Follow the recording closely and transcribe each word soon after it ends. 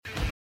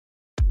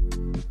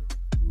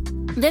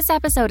This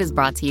episode is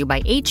brought to you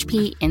by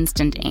HP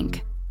Instant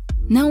Ink.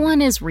 No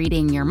one is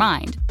reading your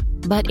mind,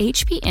 but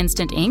HP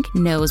Instant Ink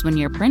knows when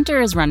your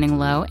printer is running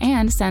low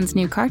and sends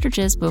new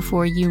cartridges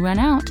before you run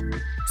out.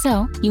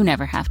 So you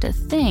never have to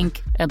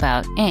think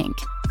about ink.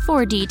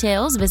 For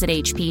details, visit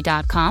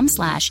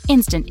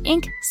hp.com/instant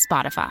ink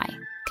Spotify.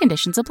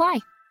 Conditions apply.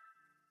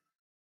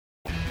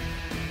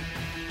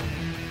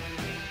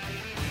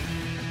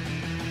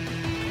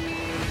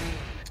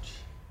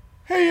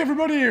 Hey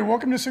everybody,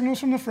 welcome to Signals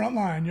from the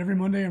Frontline, every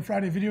Monday and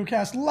Friday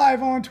videocast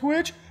live on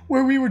Twitch,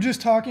 where we were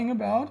just talking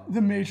about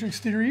the Matrix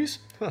theories.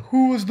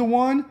 Who was the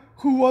one?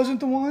 Who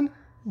wasn't the one?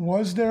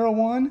 Was there a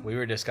one? We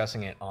were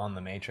discussing it on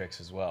the Matrix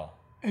as well.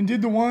 And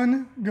did the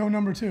one go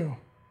number 2?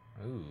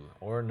 Ooh,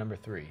 or number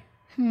 3.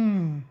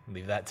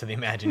 Leave that to the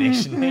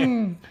imagination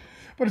there.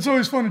 But it's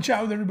always fun to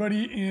chat with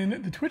everybody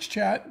in the Twitch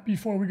chat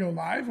before we go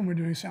live when we're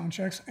doing sound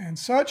checks and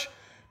such.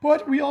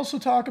 But we also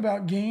talk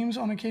about games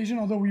on occasion,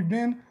 although we've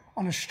been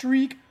on a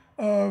streak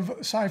of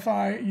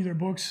sci-fi, either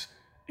books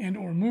and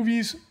or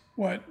movies.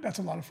 That's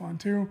a lot of fun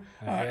too.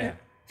 Yeah.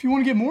 If you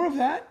want to get more of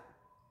that,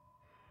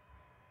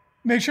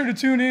 make sure to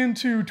tune in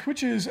to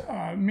Twitch's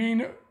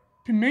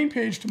main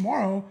page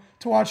tomorrow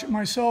to watch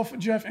myself,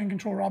 Jeff, and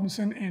Control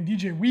Robinson, and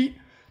DJ Wheat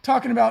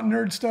talking about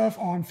nerd stuff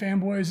on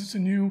Fanboys. It's a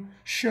new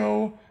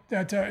show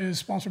that is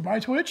sponsored by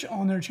Twitch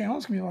on their channel.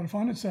 It's gonna be a lot of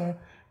fun. It's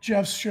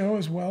Jeff's show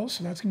as well,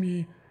 so it's gonna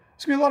be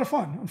a lot of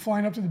fun. I'm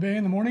flying up to the Bay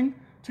in the morning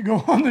to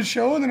go on the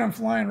show, and then I'm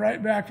flying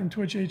right back from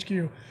Twitch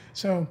HQ.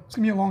 So it's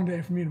going to be a long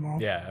day for me tomorrow.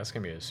 Yeah, that's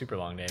going to be a super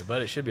long day,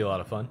 but it should be a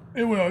lot of fun.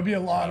 It will. It'll be a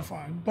lot of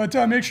fun. But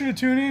make sure to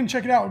tune in and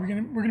check it out. We're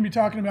going to be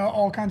talking about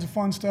all kinds of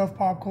fun stuff,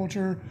 pop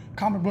culture,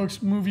 comic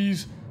books,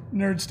 movies,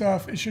 nerd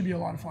stuff. It should be a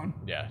lot of fun.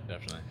 Yeah,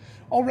 definitely.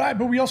 All right,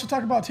 but we also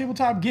talk about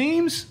tabletop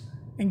games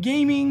and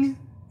gaming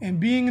and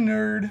being a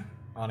nerd.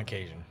 On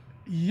occasion.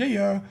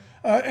 Yeah.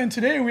 And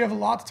today we have a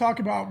lot to talk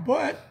about,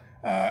 but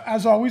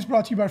as always,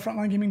 brought to you by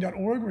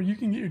frontlinegaming.org, where you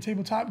can get your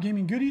tabletop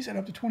gaming goodies at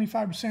up to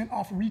 25%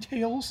 off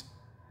retails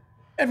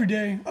every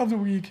day of the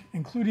week,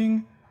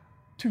 including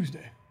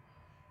Tuesday.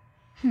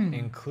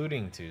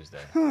 Including Tuesday.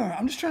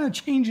 I'm just trying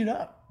to change it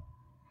up.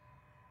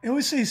 I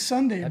always say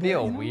Sunday. That'd be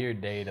a weird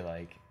day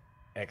to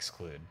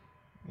exclude.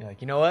 You're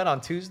like, you know what?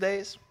 On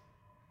Tuesdays,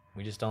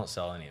 we just don't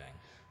sell anything.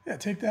 Yeah,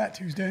 take that,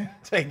 Tuesday.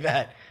 Take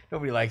that.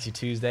 Nobody likes you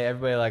Tuesday.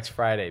 Everybody likes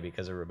Friday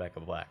because of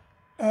Rebecca Black.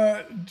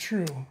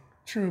 True.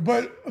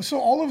 But so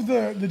all of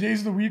the days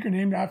of the week are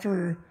named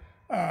after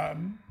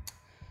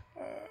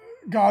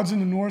gods in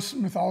the Norse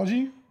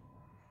mythology.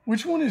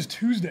 Which one is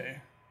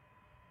Tuesday?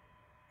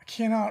 I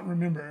cannot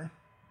remember.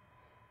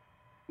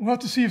 We'll have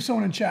to see if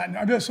someone in chat.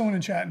 I bet someone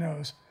in chat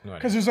knows,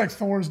 because there's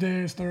Thor's Day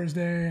is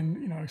Thursday,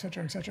 and et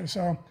cetera, et cetera.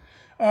 So,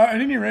 at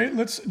any rate,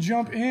 let's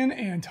jump in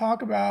and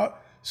talk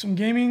about some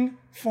gaming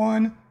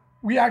fun.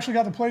 We actually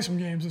got to play some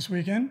games this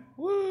weekend.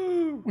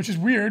 Which is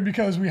weird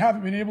because we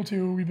haven't been able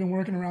to. We've been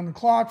working around the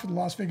clock for the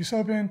Las Vegas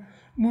Open,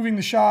 moving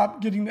the shop,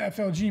 getting the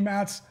FLG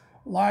mats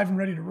live and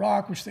ready to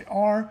rock, which they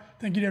are.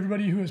 Thank you to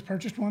everybody who has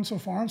purchased one so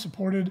far and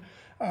supported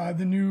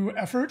the new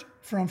effort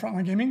from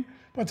Frontline Gaming.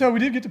 But we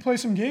did get to play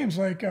some games,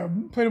 played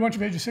a bunch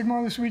of Age of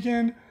Sigmar this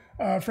weekend.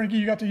 Frankie,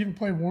 you got to even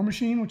play War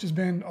Machine, which has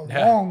been a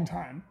long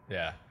time.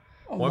 Yeah.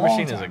 War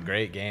Machine is a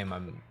great game.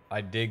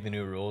 I dig the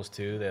new rules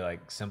too. They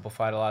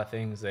simplified a lot of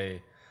things.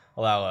 They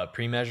allow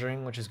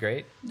pre-measuring, which is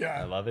great.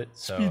 Yeah. I love it.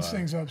 So, speeds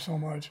things up so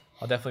much.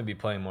 I'll definitely be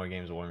playing more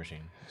games of War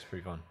Machine. It's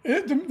pretty fun.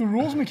 The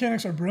rules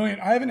mechanics are brilliant.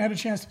 I haven't had a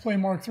chance to play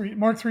Mark III.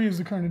 Mark III is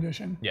the current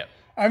edition. Yeah.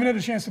 I haven't had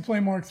a chance to play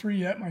Mark III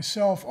yet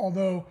myself,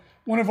 although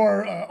one of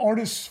our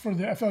artists for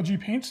the FLG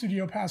Paint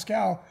Studio,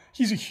 Pascal,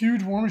 he's a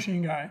huge War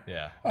Machine guy.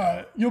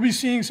 Yeah. You'll be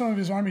seeing some of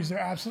his armies. They're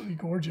absolutely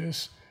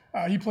gorgeous.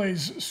 He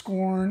plays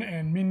Scorn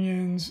and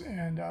Minions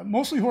and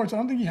mostly Hordes. I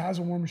don't think he has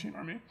a War Machine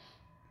army.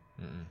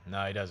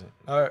 No, he doesn't.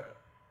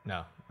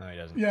 No, he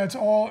doesn't. Yeah, it's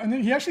all, and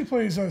then he actually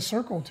plays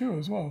Circle too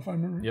as well, if I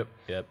remember. Yep.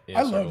 Yeah,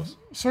 I love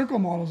Circle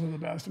models are the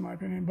best in my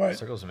opinion. But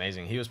Circle's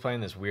amazing. He was playing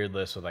this weird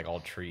list with all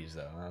trees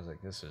though, and I was like,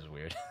 this is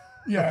weird.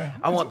 Yeah.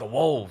 I want the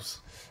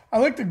wolves. I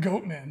like the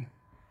Goatmen.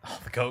 Oh,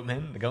 the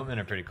Goatmen. The Goatmen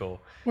are pretty cool.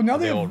 Well, now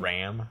the they have old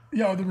ram.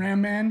 Yeah, the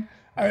Ram Man.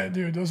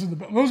 Dude, those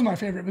are my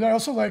favorite. But I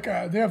also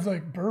they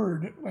have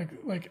bird,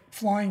 like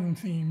flying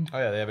themed. Oh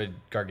yeah, they have a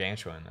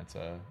gargantuan. That's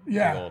a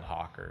big old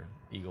hawk or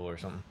eagle or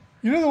something.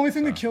 You know the only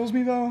thing that kills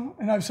me though,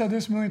 and I've said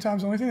this a million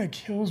times, the only thing that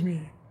kills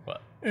me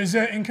is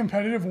that in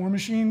competitive War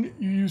Machine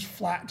you use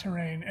flat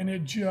terrain, and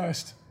it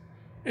just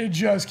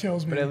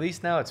kills me. But at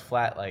least now it's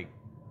flat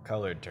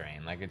colored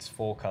terrain, it's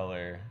full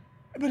color.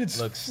 But it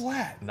looks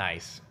flat.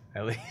 Nice,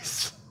 at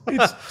least.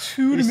 It's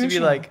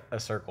two-dimensional. It used to be a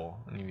circle,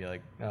 and you'd be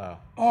like,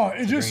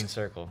 it's a green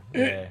circle.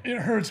 It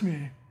hurts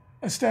me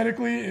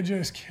aesthetically. It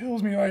just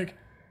kills me.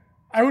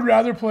 I would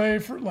rather play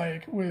for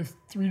with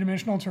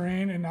three-dimensional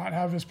terrain and not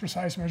have as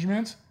precise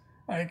measurements.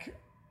 I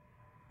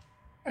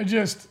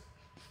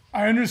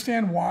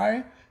understand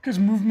why, because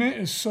movement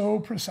is so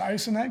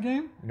precise in that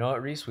game. You know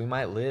what, Reese? We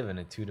might live in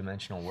a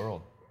two-dimensional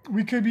world.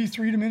 We could be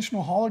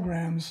three-dimensional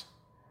holograms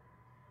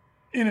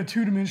in a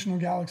two-dimensional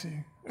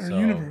galaxy. or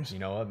universe. You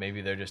know what?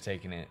 Maybe they're just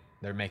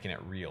they're making it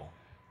real.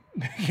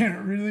 Making it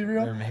really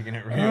real? They're making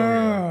it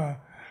real.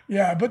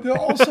 Yeah, but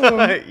also,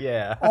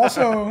 yeah.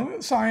 Also,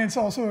 science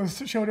also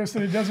showed us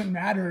that it doesn't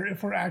matter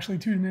if we're actually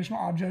two-dimensional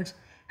objects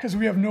because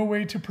we have no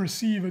way to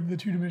perceive the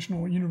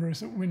two-dimensional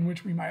universe in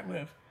which we might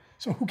live.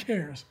 So who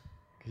cares?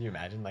 Can you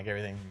imagine like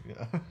everything?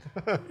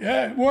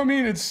 Yeah, well, I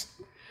mean,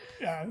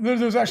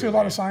 there's actually a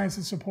lot of science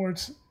that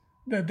supports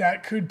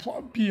that could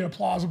be a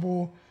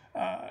plausible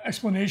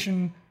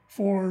explanation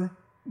for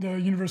the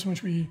universe in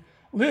which we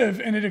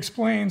live, and it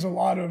explains a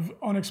lot of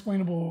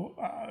unexplainable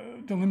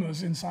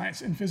dilemmas in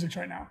science and physics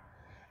right now,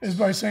 is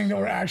by saying that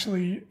we're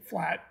actually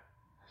flat.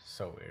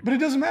 So weird. But it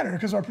doesn't matter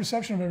because our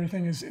perception of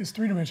everything is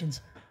 3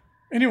 dimensions.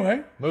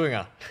 Anyway. Moving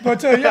on.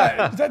 But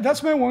yeah,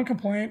 that's my one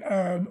complaint.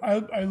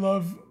 I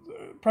love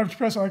Private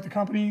Press. I like the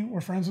company.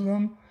 We're friends with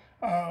them.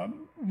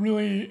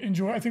 Really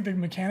enjoy. I think the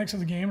mechanics of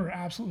the game are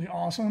absolutely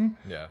awesome.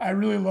 Yeah. I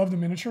really love the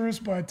miniatures,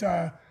 but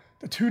the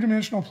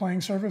 2-dimensional playing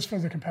surface for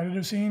the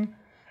competitive scene.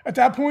 At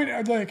that point,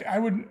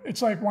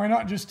 it's like, why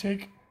not just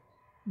take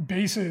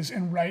bases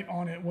and write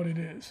on it what it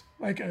is,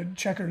 like a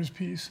checkers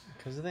piece?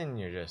 Because then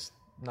you're just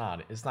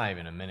it's not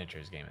even a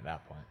miniatures game at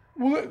that point.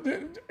 Well,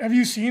 have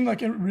you seen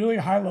like a really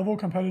high level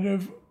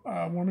competitive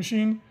War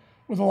Machine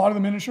with a lot of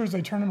the miniatures?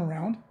 They turn them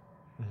around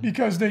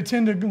because they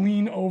tend to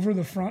lean over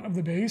the front of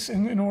the base,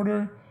 and in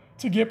order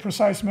to get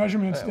precise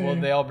measurements,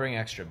 they all bring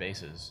extra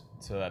bases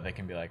so that they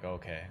can be like,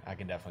 okay, I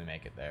can definitely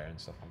make it there and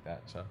stuff like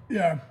that. So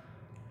yeah.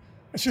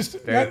 It's just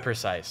very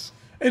precise.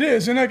 It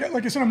is, and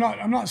like I said,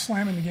 I'm not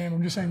slamming the game.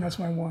 I'm just saying that's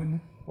my one.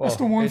 Well, that's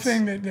the one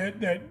thing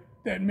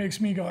that makes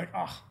me go like,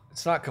 ah.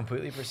 It's not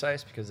completely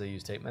precise because they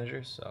use tape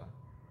measures, so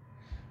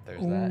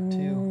there's that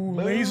too.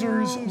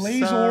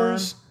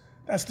 Lasers.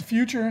 That's the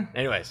future.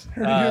 Anyways,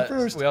 heard it here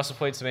first. We also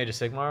played some Age of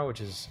Sigmar,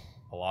 which is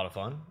a lot of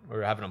fun. We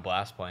were having a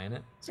blast playing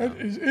it. So.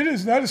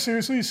 That is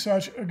seriously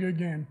such a good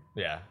game.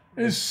 Yeah,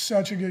 it is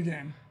such a good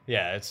game.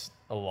 Yeah, it's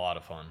a lot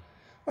of fun.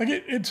 Like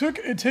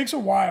it takes a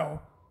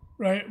while.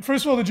 Right.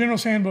 First of all, the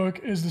General's Handbook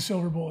is the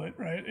silver bullet,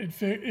 right?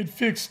 It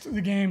fixed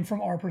the game from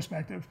our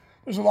perspective.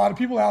 There's a lot of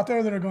people out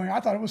there that are going, I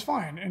thought it was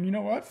fine. And you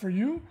know what? For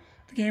you,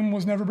 the game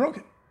was never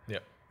broken.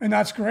 Yep. And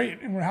that's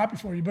great, and we're happy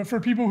for you. But for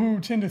people who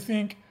tend to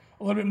think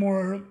a little bit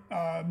more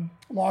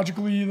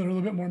logically, that are a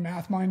little bit more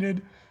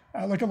math-minded,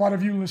 like a lot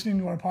of you listening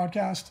to our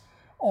podcast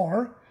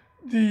are,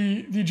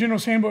 the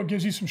General's Handbook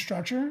gives you some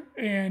structure,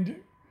 and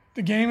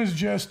the game is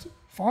just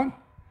fun.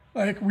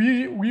 Like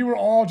we were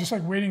all just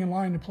like waiting in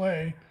line to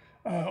play.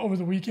 Over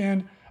the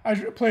weekend, I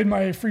played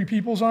my Free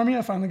People's Army.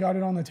 I finally got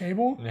it on the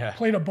table. Yeah.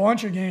 Played a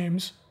bunch of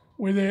games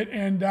with it,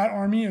 and that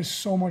army is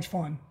so much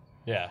fun.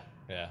 Yeah.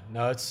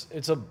 No,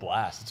 it's a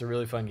blast. It's a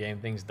really fun game.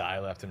 Things die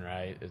left and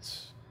right.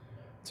 It's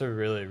a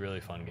really, really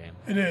fun game.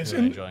 It is.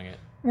 Really enjoying it.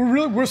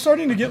 We're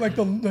starting to get like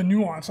the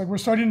nuance. Like we're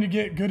starting to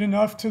get good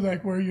enough to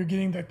like where you're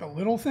getting like the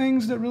little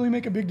things that really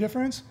make a big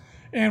difference,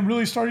 and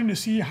really starting to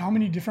see how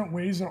many different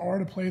ways there are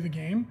to play the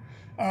game.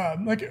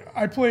 Like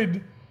I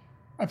played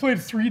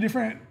 3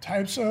 different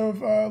types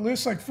of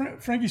lists, like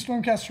Frankie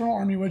Stormcast Eternal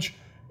Army, which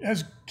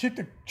has kicked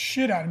the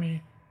shit out of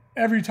me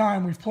every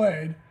time we've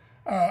played.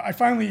 I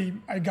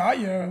got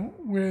you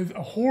with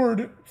a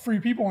Horde Free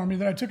People Army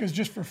that I took as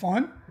just for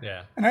fun.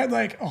 Yeah. And I had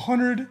like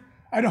 100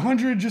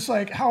 just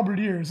like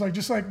halberdiers, like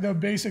just like the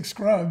basic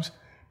scrubs.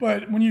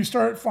 But when you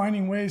start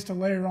finding ways to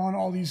layer on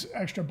all these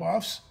extra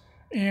buffs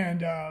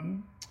and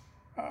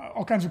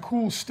all kinds of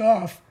cool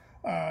stuff,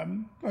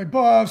 like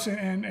buffs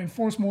and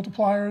force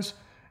multipliers,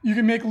 you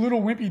can make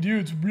little wimpy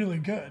dudes really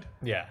good.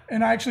 Yeah.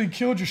 And I actually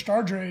killed your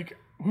Star Drake,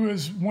 who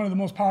is one of the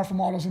most powerful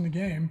models in the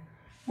game,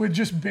 with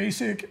just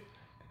basic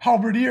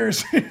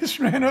halberdiers. He just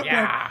ran up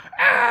like,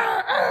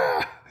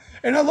 ah!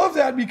 And I love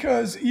that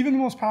because even the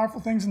most powerful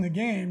things in the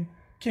game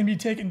can be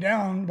taken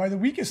down by the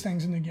weakest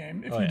things in the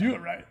game if you do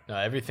it right. No,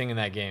 everything in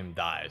that game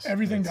dies.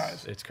 Everything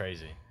dies. It's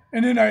crazy.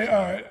 And then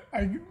I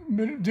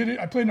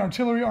played an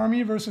artillery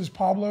army versus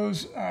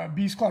Pablo's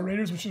Beast Claw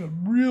Raiders, which is a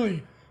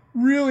really,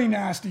 really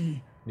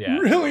nasty. Yeah,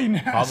 really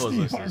nasty.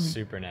 Pablo's list is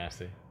super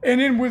nasty.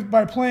 And then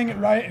by playing it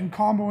right and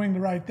comboing the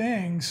right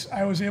things,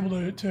 I was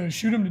able to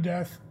shoot him to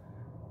death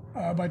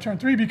by turn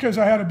 3 because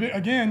I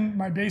had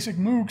my basic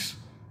mooks.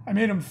 I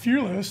made him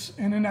fearless,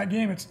 and in that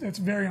game, it's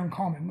very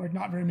uncommon. Like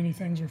not very many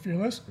things are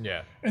fearless.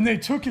 Yeah. And they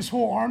took his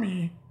whole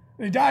army.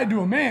 They died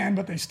to a man,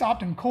 but they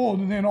stopped him cold,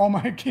 and then all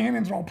my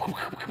cannons were all.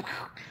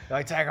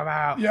 Like take him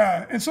out.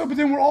 Yeah, and so but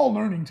then we're all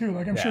learning too.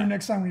 Like I'm sure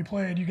next time we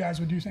played, you guys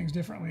would do things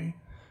differently.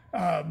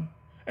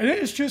 And it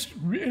is just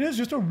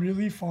a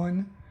really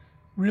fun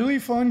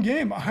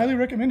game. I highly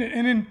recommend it.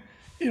 And then,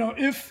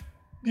 if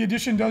the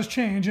edition does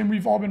change, and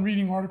we've all been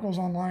reading articles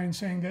online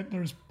saying that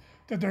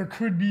there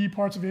could be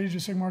parts of Age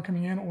of Sigmar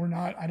coming in or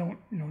not.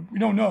 We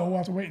don't know. We'll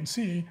have to wait and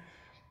see.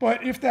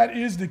 But if that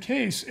is the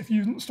case, if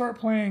you start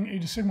playing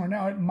Age of Sigmar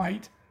now, it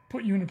might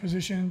put you in a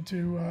position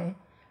to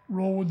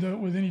roll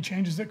with any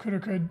changes that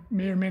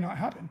may or may not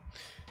happen.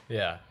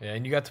 Yeah,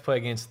 and you got to play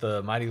against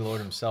the mighty lord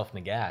himself,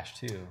 Nagash,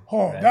 too.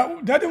 Oh,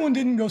 right? that one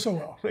didn't go so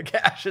well.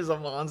 Nagash is a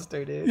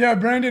monster, dude. Yeah,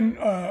 Brandon,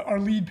 our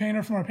lead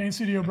painter from our paint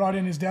studio, brought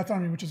in his Death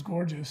Army, which is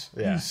gorgeous.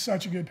 Yeah. He's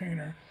such a good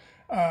painter.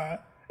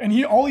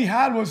 And all he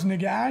had was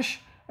Nagash,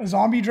 a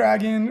zombie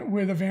dragon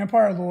with a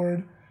vampire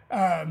lord,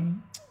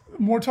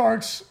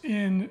 Mortarks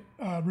in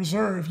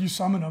reserve. You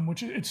summon them,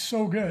 which it's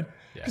so good.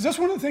 Because that's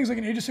one of the things, like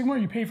in Age of Sigmar,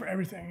 you pay for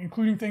everything,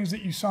 including things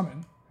that you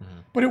summon.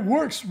 But it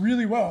works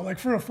really well. Like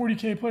for a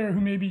 40K player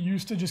who may be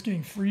used to just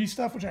getting free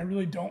stuff, which I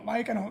really don't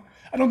like. I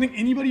don't think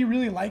anybody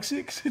really likes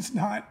it because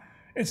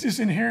it's just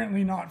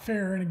inherently not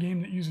fair in a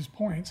game that uses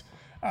points.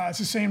 It's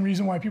the same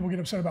reason why people get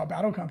upset about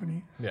Battle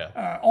Company.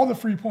 Yeah. All the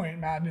free point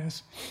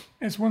madness.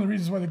 It's one of the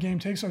reasons why the game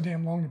takes so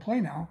damn long to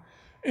play now.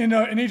 In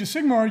Age of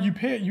Sigmar,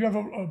 you have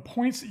a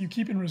points that you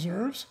keep in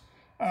reserves.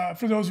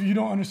 For those of you who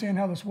don't understand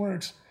how this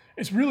works,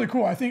 it's really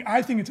cool. I think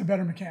it's a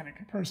better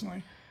mechanic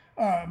personally.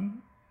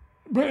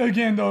 But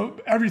again, though,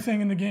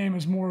 everything in the game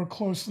is more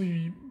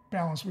closely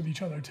balanced with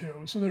each other too.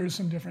 So there is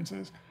some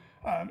differences.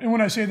 And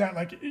when I say that,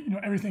 like,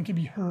 everything can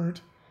be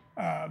hurt.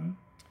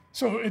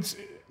 So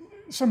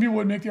some people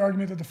would make the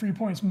argument that the free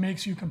points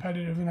makes you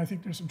competitive, and I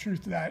think there's some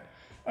truth to that.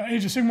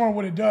 Age of Sigmar,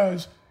 what it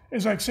does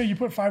is, like, say you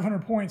put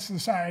 500 points to the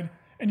side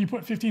and you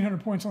put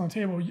 1,500 points on the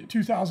table.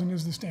 2,000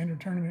 is the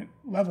standard tournament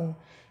level.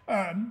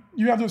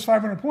 You have those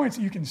 500 points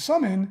that you can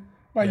summon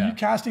by you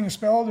casting a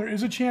spell. There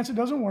is a chance it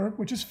doesn't work,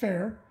 which is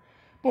fair.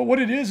 But what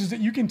it is that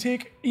you can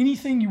take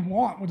anything you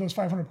want with those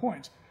 500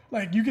 points.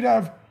 Like, you could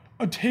have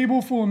a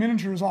table full of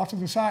miniatures off to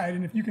the side,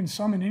 and if you can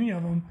summon any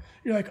of them,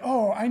 you're like,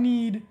 oh, I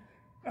need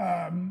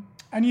a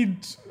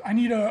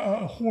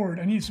horde.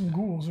 I need some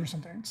ghouls or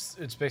something.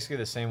 It's basically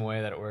the same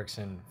way that it works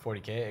in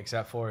 40K,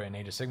 except for in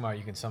Age of Sigmar,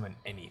 you can summon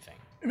anything.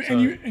 And so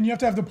you have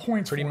to have the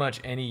points. Pretty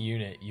much any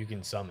unit you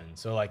can summon.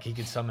 So, like, he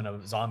could summon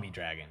a zombie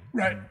dragon.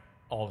 Right. And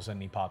all of a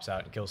sudden he pops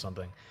out and kills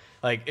something.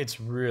 Like, it's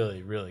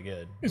really, really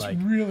good. It's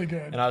really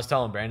good. And I was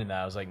telling Brandon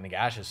that I was like,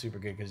 Nagash is super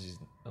good because he's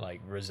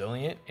like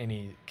resilient and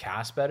he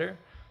casts better.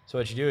 So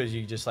what you do is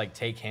you just like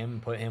take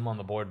him, put him on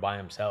the board by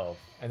himself,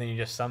 and then you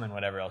just summon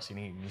whatever else you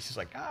need. And he's just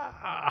like,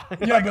 ah.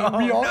 Yeah, like,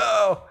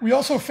 but we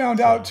also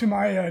found out to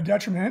my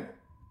detriment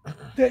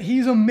that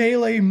he's a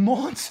melee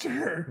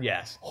monster.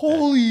 Yes.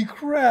 Holy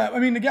crap. I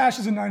mean, Nagash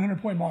is a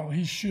 900-point model.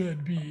 He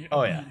should be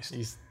a beast.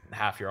 He's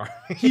half your army.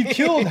 He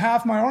killed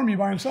half my army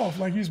by himself.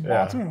 Like, he's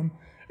walked through him.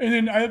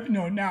 And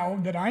then now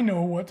that I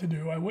know what to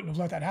do, I wouldn't have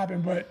let that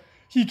happen. But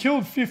he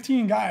killed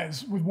 15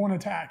 guys with one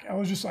attack. I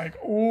was just like,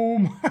 oh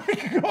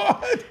my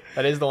God.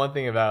 That is the one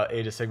thing about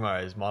Age of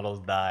Sigmar is models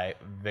die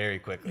very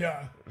quickly.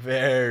 Yeah.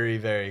 Very,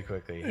 very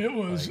quickly. It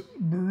was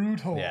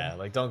brutal. Yeah,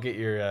 like don't get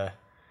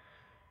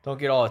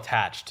all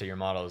attached to your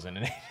models in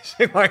an Age of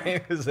Sigmar game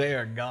because they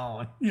are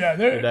gone. Yeah,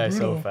 they die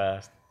so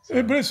fast.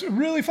 So. But it's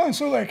really fun.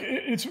 So like,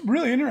 it's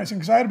really interesting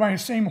because I had my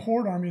same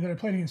horde army that I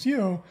played against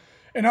you.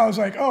 And I was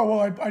like, oh,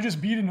 well, I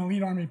just beat an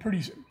elite army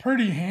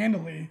pretty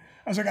handily.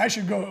 I was like, I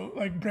should go,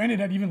 like, Brandon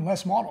had even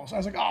less models. I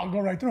was like, oh, I'll go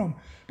right through them.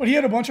 But he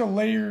had a bunch of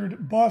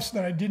layered buffs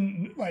that I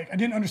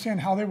didn't understand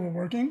how they were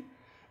working.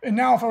 And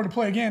now if I were to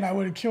play again, I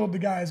would have killed the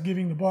guys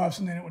giving the buffs,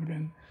 and then it would have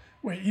been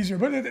way easier.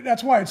 But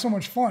that's why it's so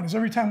much fun, is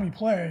every time we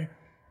play,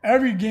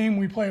 every game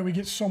we play, we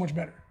get so much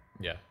better.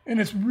 Yeah.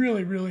 And it's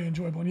really, really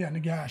enjoyable. And yeah,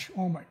 Nagash,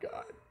 oh my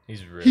God.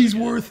 He's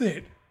worth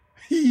it.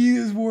 He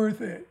is worth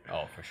it.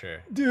 Oh, for sure.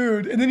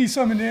 Dude. And then he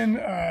summoned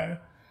in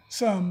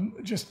some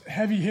just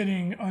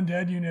heavy-hitting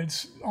undead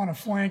units on a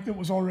flank that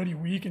was already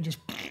weak and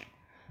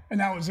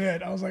that was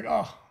it. I was like,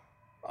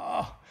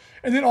 oh.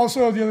 And then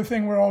also the other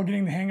thing we're all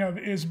getting the hang of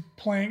is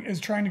trying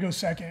to go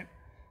second.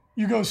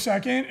 You go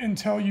second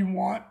until you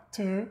want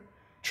to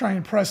try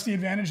and press the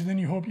advantage, and then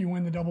you hope you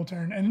win the double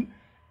turn. And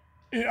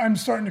I'm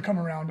starting to come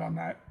around on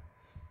that.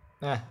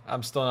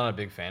 I'm still not a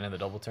big fan of the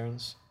double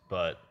turns,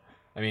 but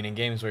I mean, in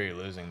games where you're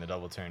losing, the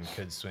double turn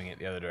could swing it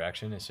the other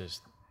direction. It's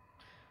just,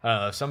 I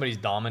don't know, if somebody's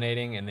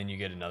dominating and then you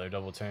get another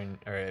double turn,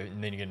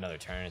 and then you get another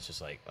turn, it's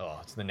just like, oh,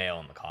 it's the nail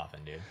in the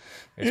coffin, dude.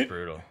 It's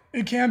brutal.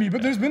 It can be,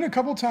 but there's been a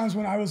couple times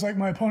when I was like,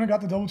 my opponent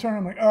got the double turn,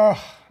 I'm like,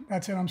 oh,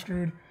 that's it, I'm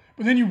screwed.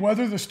 But then you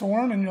weather the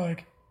storm and you're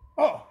like,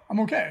 oh, I'm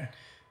okay.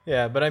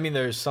 Yeah, but I mean,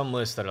 there's some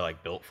lists that are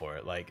like built for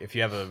it. Like if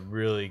you have a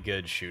really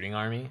good shooting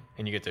army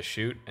and you get to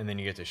shoot and then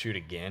you get to shoot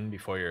again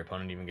before your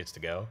opponent even gets to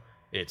go,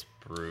 it's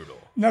brutal.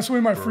 And that's the way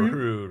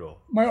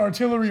my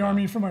artillery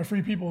army for my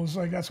free people is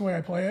like, that's the way I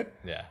play it.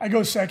 Yeah. I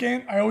go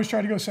second. I always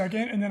try to go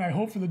second, and then I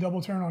hope for the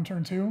double turn on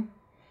turn 2.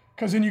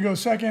 Because then you go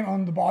second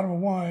on the bottom of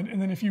 1,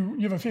 and then if you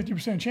have a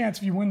 50% chance,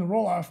 if you win the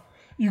roll-off,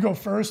 you go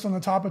first on the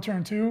top of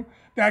turn 2.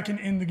 That can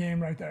end the game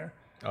right there.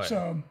 Oh, yeah.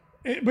 So,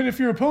 but if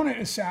your opponent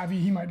is savvy,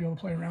 he might be able to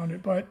play around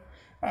it. But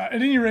at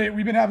any rate,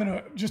 we've been having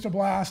just a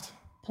blast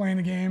playing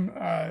the game.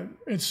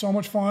 It's so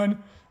much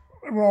fun.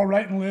 We're all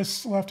writing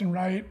lists left and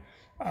right.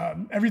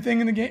 Everything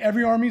in the game,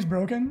 every army is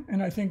broken,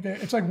 and I think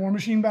that it's like War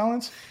Machine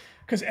balance,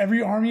 because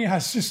every army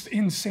has just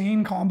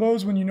insane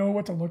combos when you know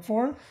what to look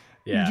for.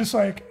 Yeah. You're just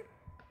like,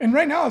 and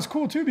right now it's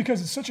cool too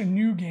because it's such a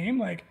new game.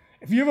 Like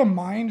if you have a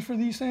mind for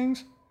these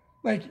things,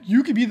 like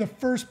you could be the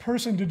first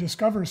person to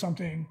discover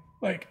something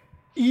like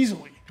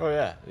easily. Oh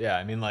yeah, yeah.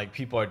 I mean, like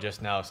people are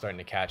just now starting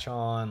to catch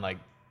on. Like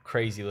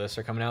crazy lists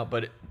are coming out,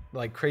 but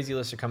like crazy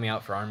lists are coming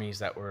out for armies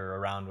that were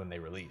around when they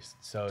released.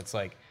 So it's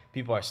like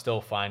people are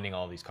still finding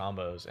all these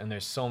combos, and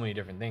there's so many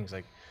different things.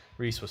 Like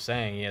Reese was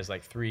saying, he has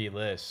like 3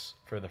 lists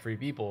for the free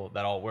people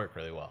that all work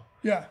really well.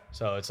 Yeah.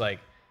 So it's like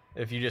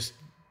if you just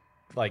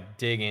like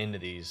dig into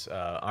these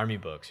army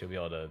books, you'll be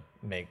able to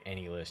make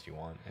any list you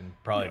want and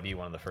probably be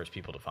one of the first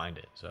people to find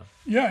it. So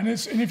yeah, and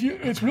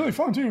it's really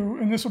fun too.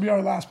 And this will be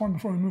our last one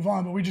before we move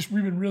on. But we've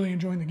been really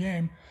enjoying the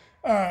game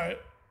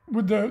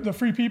with the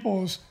free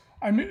peoples.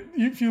 I mean,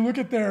 if you look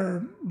at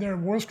their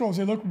war scrolls,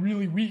 they look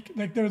really weak.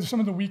 Like they're some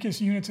of the weakest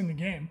units in the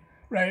game,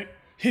 right?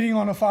 Hitting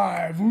on a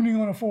 5, wounding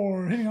on a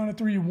 4, hitting on a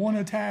 3, 1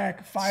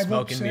 attack, 5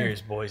 smoke up and safe,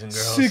 mirrors, boys and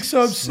girls. 6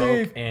 up smoke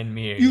safe. And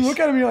mirrors. You look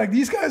at them, you're like,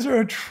 these guys are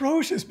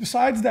atrocious.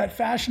 Besides that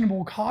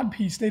fashionable COD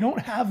piece, they don't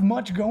have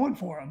much going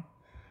for them.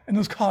 And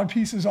those COD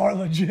pieces are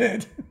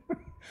legit.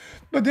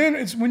 But then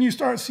it's when you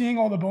start seeing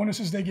all the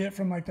bonuses they get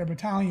from like their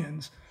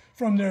battalions,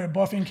 from their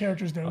buffing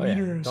characters, their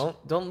leaders. Yeah.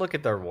 Don't look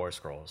at their war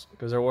scrolls,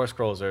 because their war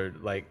scrolls are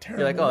like,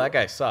 terrible. You're like, oh, that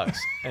guy sucks.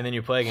 And then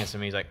you play against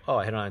him, and he's like, oh,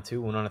 I hit on a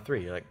 2, 1 on a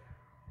 3. You're like,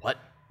 what?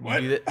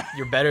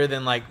 You're better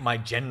than like my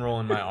general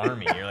in my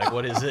army. You're like,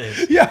 what is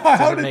this? Yeah, it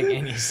doesn't make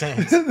any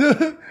sense.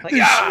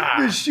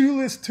 The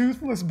shoeless,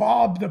 toothless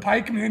Bob, the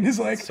pikeman, is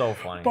like, so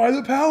funny. By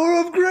the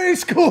power of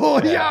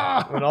Grayskull,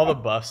 yeah. When all the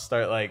buffs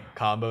start like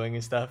comboing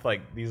and stuff,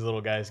 like these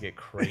little guys get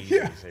crazy.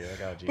 Yeah. So you're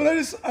like, oh, geez.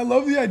 But I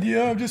love the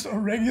idea of just a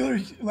regular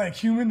like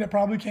human that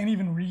probably can't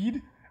even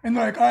read. And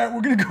they're like, all right,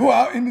 we're going to go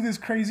out into this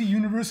crazy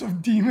universe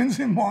of demons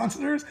and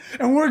monsters,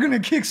 and we're going to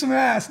kick some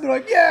ass. And they're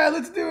like, yeah,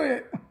 let's do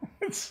it.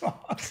 It's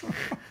awesome.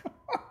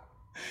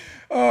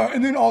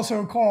 And then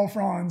also Karl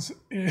Franz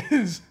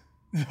is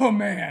the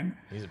man.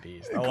 He's a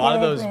beast. A lot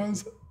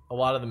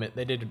of them,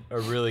 they did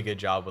a really good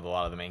job with a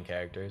lot of the main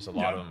characters. A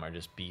lot of them are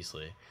just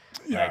beastly.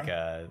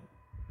 Yeah.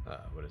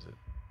 Like, what is it?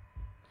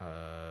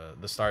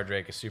 The Star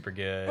Drake is super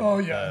good. Oh,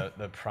 yeah.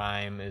 The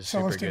Prime is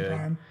Celestine super good.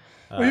 Prime.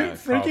 Well,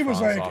 Frankie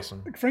was like,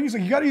 awesome. Frankie's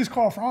like, you got to use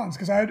Karl Franz,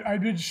 because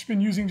I'd just been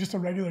using just a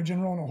regular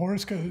general on a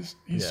horse because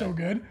he's so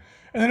good.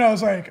 And then I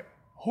was like,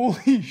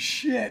 holy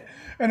shit.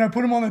 And I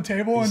put him on the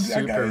table, and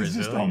that guy is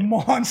just a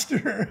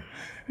monster.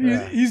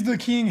 He's the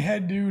king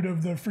head dude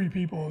of the free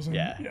peoples. And,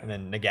 and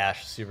then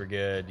Nagash is super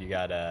good. You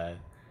got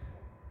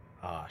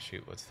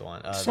what's the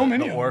one? So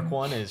many. The orc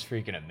one is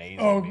freaking amazing.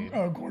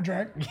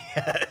 Gordrak.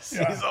 Yes, he's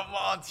a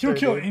monster. He'll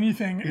kill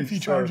anything if he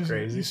charges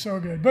it. He's so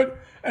good. But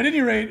at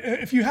any rate,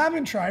 if you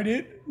haven't tried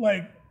it,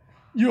 like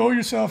you owe it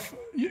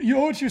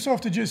to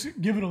yourself to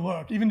just give it a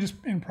look, even just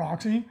in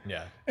proxy.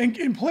 Yeah.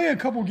 And play a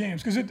couple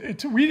games,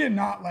 because we did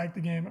not like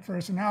the game at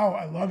first, and now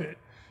I love it.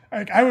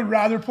 Like I would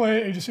rather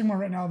play Age of Sigmar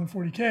right now than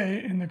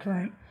 40K in the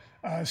current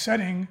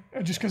setting,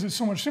 just because it's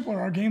so much simpler.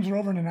 Our games are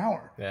over in an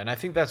hour. Yeah, and I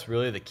think that's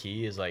really the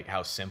key, is like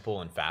how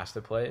simple and fast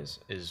it plays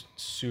is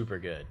super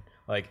good.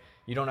 Like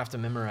you don't have to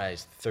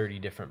memorize 30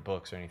 different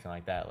books or anything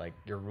like that. Like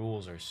your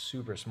rules are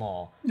super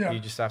small. Yeah. You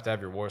just have to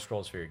have your war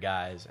scrolls for your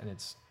guys, and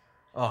it's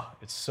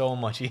so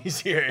much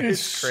easier.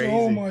 It's crazy.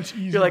 So much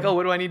easier. You're like, oh,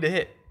 what do I need to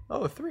hit?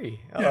 Oh, 3.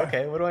 Oh, yeah.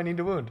 Okay. What do I need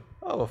to wound?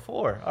 Oh, a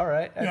 4. All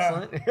right.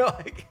 Excellent.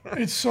 Yeah.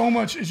 It's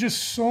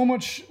just so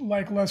much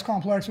like less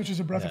complex, which is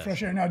a breath of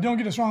fresh air. Now, don't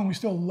get us wrong. We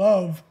still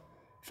love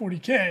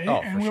 40K,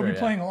 and we'll be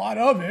playing a lot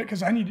of it,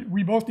 because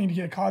we both need to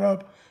get caught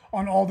up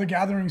on all the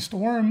Gathering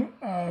Storm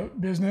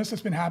business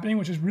that's been happening,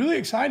 which is really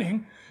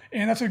exciting.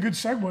 And that's a good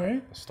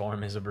segue.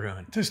 Storm is a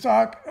brewing. To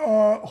stock,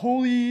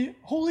 holy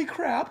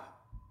crap.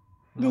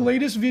 The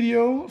latest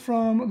video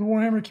from the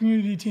Warhammer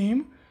community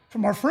team,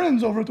 from our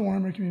friends over at the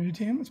Warhammer community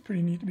team. It's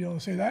pretty neat to be able to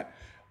say that.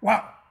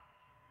 Wow.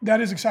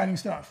 That is exciting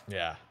stuff.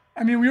 Yeah.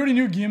 I mean, we already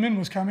knew Guilliman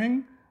was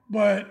coming,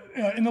 but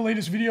in the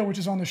latest video, which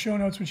is on the show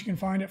notes, which you can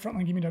find at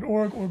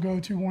frontlinegaming.org, or go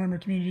to Warhammer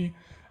community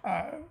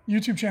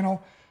YouTube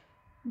channel,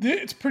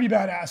 it's pretty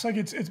badass. Like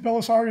it's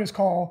Belisarius'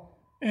 call,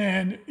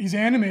 and he's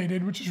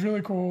animated, which is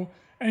really cool.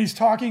 And he's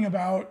talking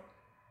about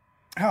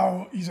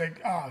how he's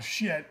like, oh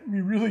shit,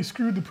 we really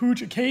screwed the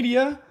pooch.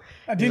 Acadia.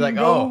 Didn't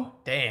go. Oh,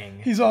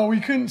 dang. He's all,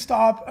 we couldn't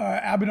stop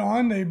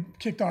Abaddon. They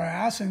kicked our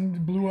ass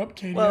and blew up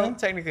Cadia. Well,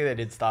 technically they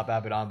did stop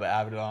Abaddon, but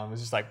Abaddon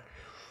was just like,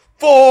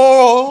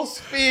 full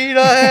speed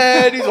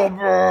ahead. He's all,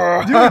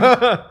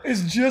 dude,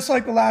 it's just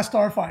like the last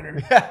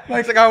Starfighter. Yeah,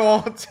 like, I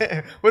won't.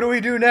 What do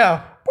we do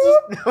now?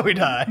 We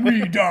die.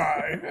 We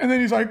die. And then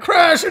he's like,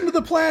 crash into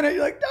the planet.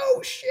 You're like,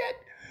 no shit.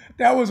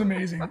 That was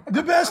amazing.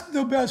 The best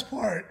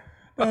part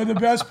of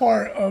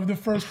the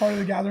first part of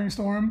the Gathering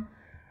Storm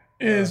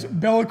is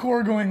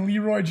Be'lakor going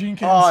Leroy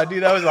Jenkins. Oh,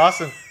 dude, that was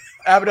awesome.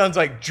 Abaddon's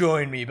like,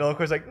 join me.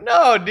 Be'lakor's like,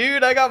 no,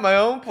 dude, I got my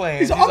own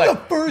plans. He's on like, the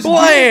first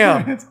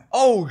blam!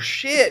 Oh,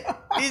 shit.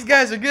 These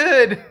guys are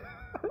good.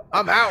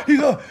 I'm out. He's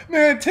like,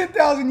 man,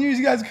 10,000 years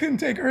you guys couldn't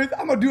take Earth.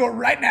 I'm going to do it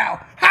right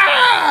now.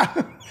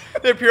 Ha!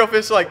 The Imperial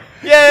Fists are like,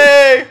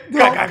 yay!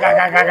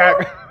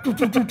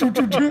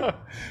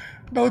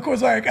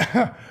 Be'lakor's like,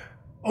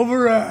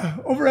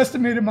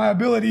 overestimated my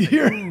ability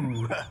here.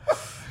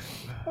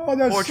 Oh,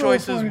 that's Poor so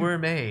choices funny. were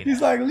made.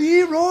 He's like,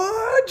 Leroy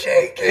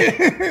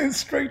Jenkins,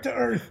 straight to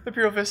earth. The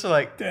Imperial Fists are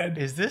like, Dead.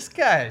 is this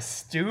guy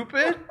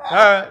stupid? All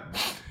right,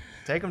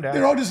 take him down.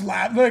 They're all just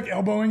laughing, like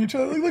elbowing each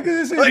other. Like, look at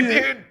this like,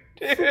 idiot.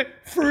 dude.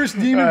 First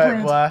demon All right,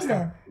 prince. blast Yeah,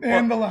 him.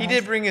 and Well, the last. he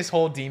did bring his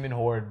whole demon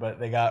horde, but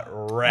they got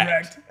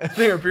wrecked.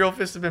 The Imperial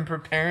Fists have been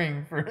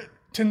preparing for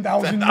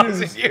 10,000 10,000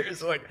 years.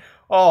 years. Like,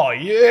 oh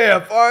yeah,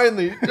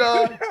 finally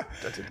done.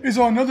 It's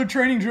on another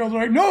training drill.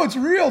 They're like, no, it's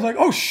real. Like,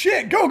 oh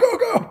shit, go, go,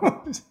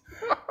 go.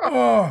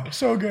 Oh,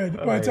 so good.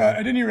 But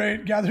at any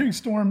rate, Gathering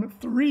Storm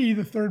 3,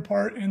 the third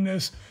part in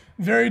this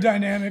very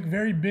dynamic,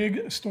 very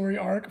big story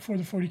arc for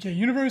the 40K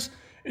universe,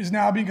 is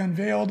now being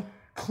unveiled.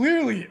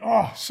 Clearly,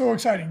 oh, so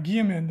exciting.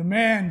 Guilliman, the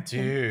man.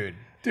 Dude,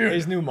 Dude.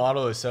 his new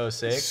model is so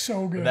sick.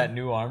 So good. With that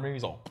new armor,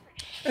 he's all,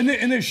 And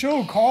they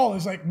show Call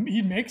is like,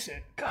 he makes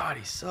it. God,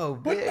 he's so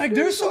But big. like,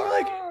 there's some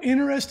like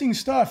interesting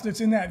stuff that's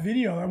in that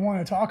video I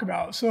want to talk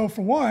about. So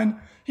for one,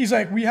 he's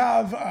like, we've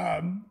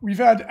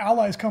had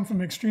allies come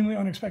from extremely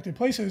unexpected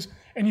places,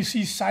 and you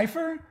see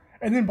Cypher,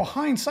 and then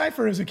behind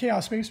Cypher is a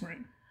Chaos Space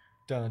Marine.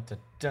 Dun, dun,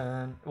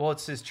 dun. Well,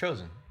 it's his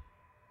chosen.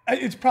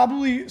 It's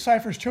probably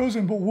Cypher's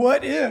chosen, but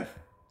what if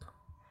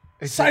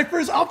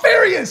Cypher's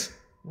Alfarius?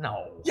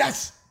 No.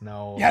 Yes,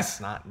 No. Yes.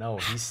 It's not. No,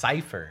 he's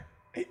Cypher.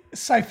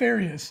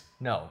 Cypherius.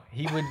 No,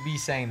 he would be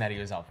saying that he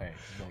was Alfarius.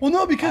 Like, Well,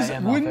 no, because I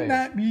am wouldn't Alfarius.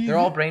 that be? They're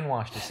all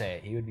brainwashed to say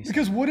it. He would be saying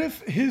Because what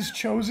if his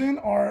chosen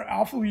are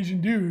Alpha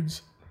Legion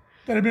dudes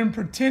that have been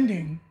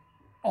pretending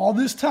all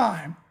this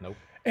time? Nope.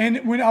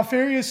 And when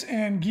Alfarius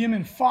and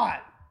Guilliman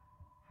fought,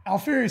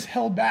 Alfarius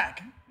held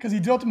back because he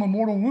dealt him a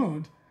mortal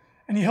wound,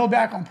 and he held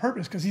back on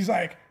purpose because he's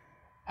like,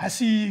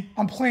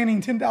 I'm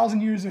planning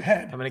 10,000 years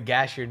ahead. I'm gonna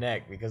gash your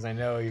neck because I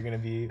know you're gonna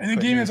be. And then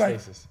put in Guilliman's like,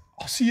 stasis.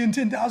 I'll see you in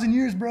 10,000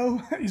 years,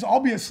 bro. I'll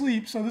be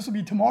asleep, so this will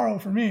be tomorrow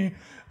for me,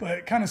 but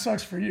it kind of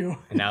sucks for you.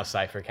 And now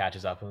Cypher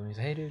catches up with him. He's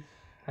like, hey, dude,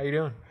 how you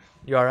doing?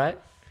 You all right?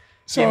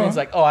 So Guilliman's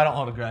like, oh, I don't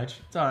hold a grudge.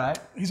 It's all right.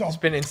 he's all, It's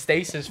been in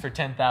stasis for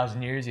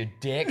 10,000 years, you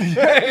dick. he's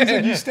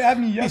like, you stabbed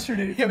me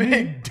yesterday. You For me.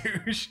 big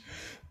douche.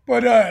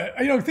 But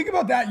think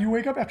about that. You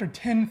wake up after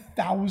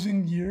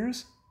 10,000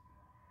 years.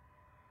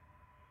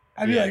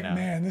 I'd be Yeah, like, no.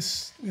 man,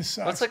 this sucks.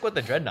 That's like what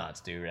the dreadnoughts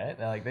do,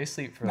 right? They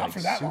sleep for Not like for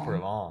that super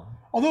long.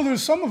 Although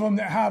there's some of them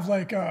that have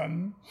like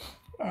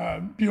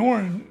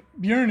Bjorn.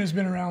 Bjorn has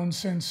been around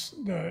since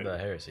The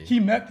heresy. he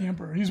met the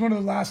Emperor. He's one of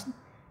the last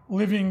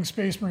living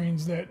Space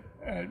Marines that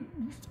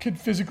could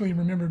physically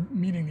remember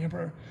meeting the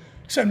Emperor.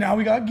 Except now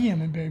we got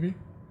Guilliman, baby.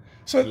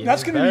 So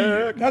that's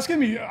gonna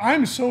be.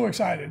 I'm so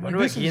excited. I wonder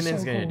Like, what this is Guilliman's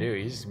so gonna cool. do.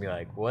 He's just gonna be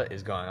like, what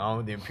is going on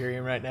with the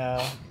Imperium right now?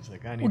 He's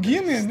like, I need Well, to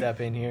Guilliman-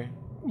 step in here.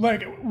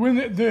 Like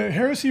when the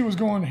heresy was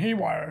going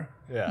haywire,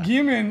 Yeah.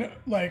 Guilliman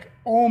like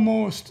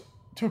almost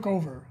took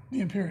over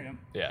the Imperium.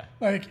 Yeah.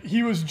 Like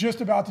he was just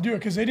about to do it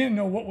because they didn't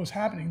know what was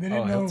happening. They Oh,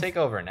 didn't know. he'll take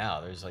over now.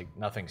 There's like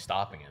nothing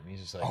stopping him. He's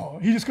just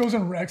like, He just goes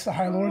and wrecks the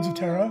High Lords of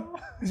Terra.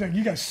 He's like,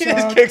 you guys he just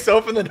suck. kicks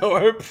open the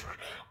door.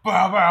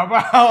 Bow, bow,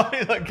 bow.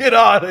 He's like, get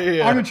out of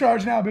here. I'm in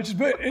charge now, bitches.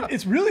 But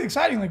it's really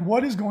exciting. Like,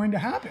 what is going to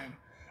happen?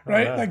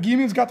 Right? yeah. Like,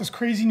 Guilliman's got this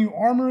crazy new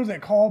armor that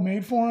Call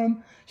made for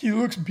him. He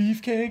looks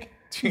beefcake.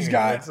 He's Dude,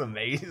 got that's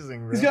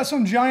amazing, bro. He's got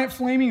some giant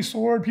flaming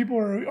sword. People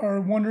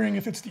are wondering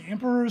if it's the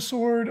Emperor's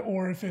sword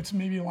or if it's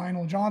maybe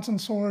Lionel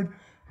Johnson's sword.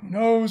 Who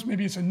knows?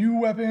 Maybe it's a new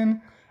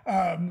weapon.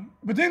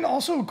 But then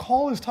also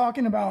Call is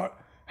talking about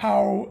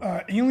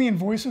how alien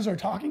voices are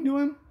talking to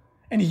him.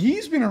 And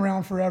he's been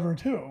around forever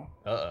too.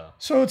 Uh-oh.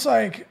 So it's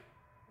like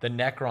The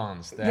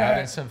Necrons, they're Yeah.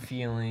 having some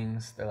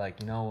feelings. They're like,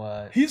 you know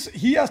what?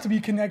 he has to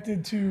be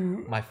connected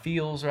to My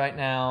feels right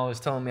now is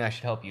telling me I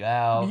should help you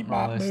out Meet and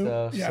all Bop this Boop.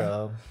 stuff. Yeah.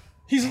 So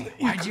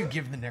why'd you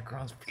give the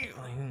Necrons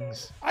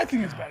feelings? I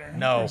think it's better.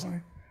 No.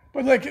 Personally.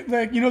 But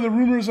like you know the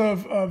rumors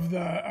of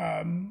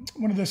the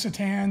one of the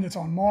Satan that's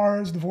on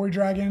Mars, the Void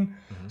Dragon.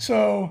 Mm-hmm.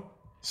 So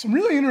some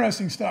really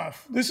interesting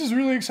stuff. This is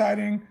really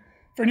exciting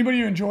for anybody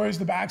who enjoys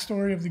the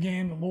backstory of the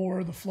game, the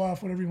lore, the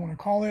fluff, whatever you want to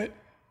call it.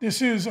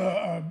 This is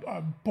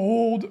a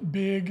bold,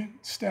 big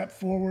step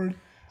forward.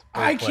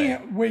 I play.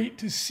 can't wait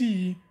to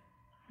see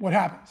what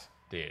happens.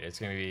 Dude, it's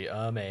going to be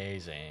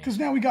amazing. Because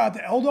now we got the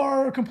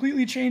Eldar are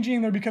completely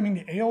changing. They're becoming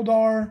the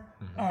Eldar.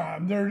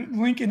 They're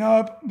linking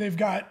up. They've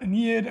got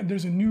Aeneid. And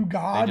there's a new They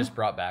god. just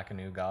brought back a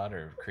new god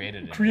or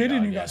created a Created a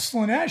new yeah. god.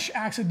 Slanesh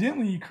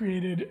accidentally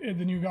created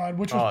the new god,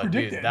 which was Oh,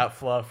 predicted. dude, that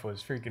fluff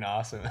was freaking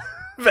awesome.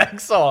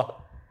 Vexal.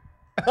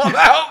 I'm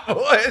out,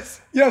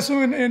 boys. Yeah,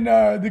 so in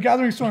the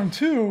Gathering Storm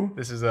 2,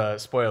 This is a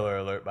spoiler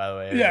alert, by the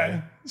way.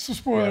 yeah, so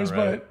spoilers, Yeah,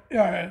 right. but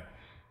yeah,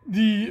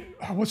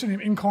 what's her name?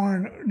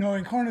 Incarn. No,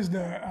 Incarn is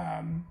the,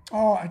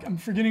 I'm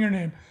forgetting her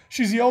name.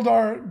 She's the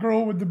Eldar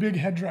girl with the big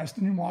headdress,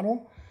 the new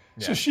model.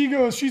 So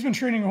she's been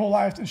training her whole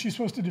life, and she's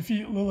supposed to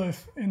defeat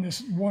Lilith in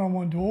this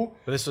one-on-one duel.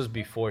 But this was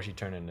before she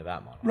turned into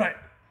that model. Right.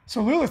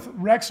 So Lilith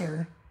wrecks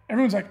her.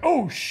 Everyone's like,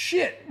 oh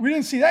shit, we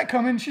didn't see that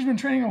coming. She's been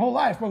training her whole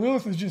life, but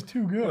Lilith is just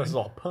too good. This is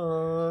all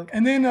punk.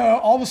 And then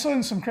all of a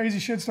sudden, some crazy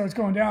shit starts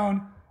going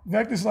down.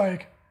 Vect is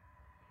like,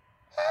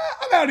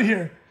 I'm out of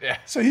here. Yeah.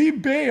 So he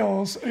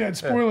bails. Yeah,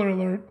 spoiler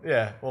alert.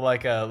 Yeah. Well,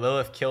 like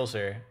Lilith kills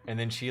her, and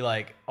then she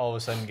like all of a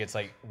sudden gets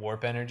like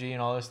warp energy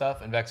and all this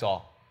stuff, and Vex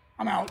all.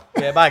 I'm out.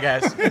 Yeah, bye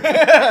guys.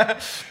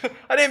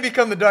 I didn't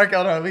become the Dark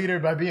Eldar leader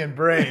by being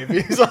brave.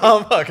 So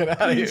I'm fucking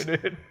out of here,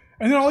 dude.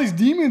 And then all these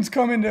demons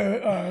come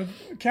into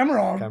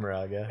Camarog.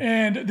 Camarog, yeah.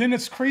 And then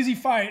it's crazy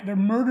fight. They're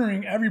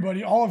murdering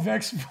everybody. All of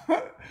Vex.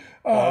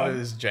 All of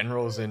his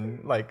generals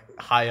and like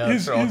high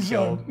ups are all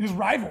killed. His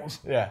rivals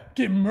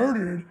get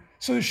murdered.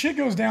 So the shit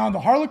goes down. The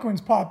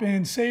Harlequins pop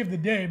in, save the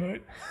day.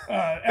 But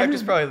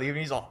Vex probably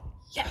leaving. He's all,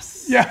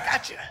 yes,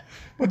 gotcha.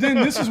 But then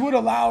this is what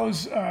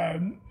allows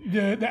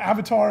the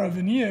avatar of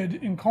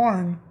Aeneid in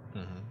Karn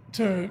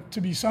to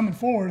be summoned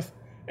forth.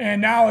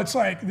 And now it's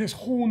like this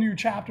whole new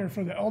chapter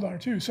for the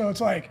Eldar too. So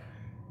it's like,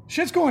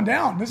 shit's going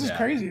down. This is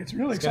crazy. It's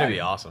really exciting. It's going to be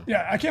awesome.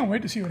 Yeah, I can't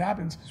wait to see what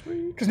happens.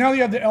 Because now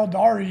you have the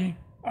Eldari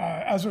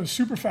as a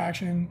super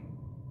faction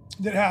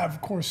that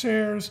have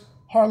Corsairs,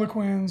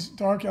 Harlequins,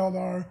 Dark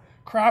Eldar,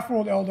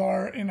 Craftworld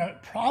Eldar, and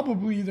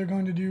probably they're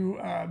going to do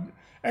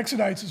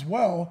Exodites as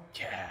well.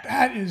 Yeah.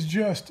 That is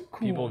just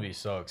cool. People will be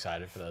so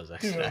excited for those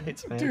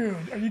Exodites, man. Dude,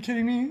 are you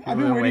kidding me? I've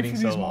been waiting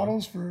for these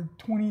models for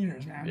 20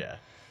 years, man. Yeah.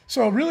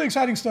 So really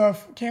exciting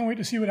stuff. Can't wait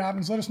to see what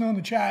happens. Let us know in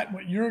the chat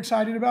what you're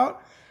excited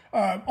about.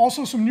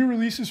 Also, some new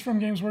releases from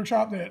Games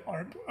Workshop that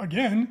are,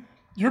 again,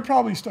 you're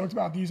probably stoked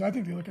about these. I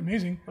think they look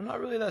amazing. I'm not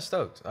really that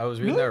stoked. I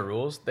was reading their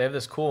rules. They have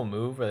this cool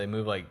move where they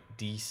move like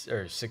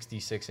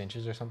 66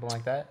 inches or something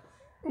like that.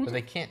 But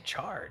they can't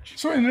charge.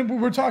 So, and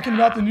we're talking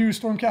about the new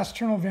Stormcast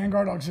Eternal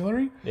Vanguard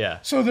Auxiliary. Yeah.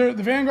 So the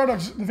Vanguard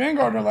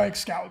are like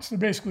scouts. They're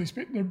basically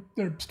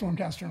they're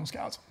Stormcast Eternal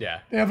scouts.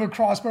 Yeah. They have a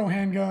crossbow,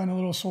 handgun, a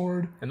little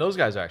sword. And those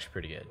guys are actually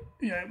pretty good.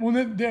 Yeah.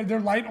 Well,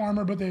 they're light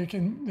armor, but they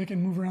can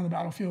move around the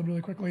battlefield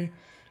really quickly.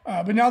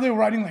 But now they're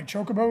riding like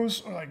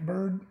chocobos or like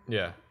bird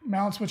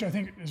mounts, which I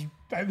think is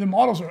the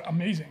models are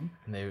amazing.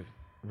 And they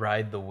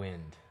ride the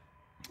wind.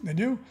 They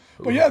do. Ooh.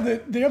 But yeah,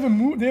 they have a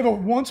move. They have a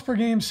once per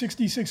game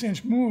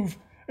 66-inch move.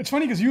 It's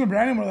funny because you and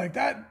Brandon were like,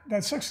 that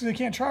sucks because they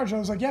can't charge. I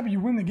was like, yeah, but you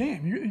win the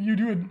game. You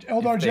do an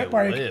Eldar jet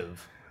bike.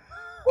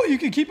 Well, you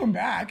can keep them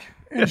back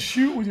and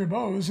shoot with your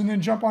bows and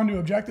then jump onto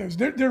objectives.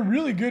 They're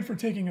really good for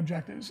taking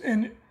objectives.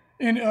 And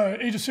in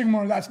Age of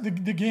Sigmar, that's the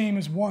game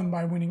is won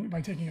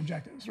by taking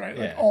objectives, right?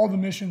 Yeah. Like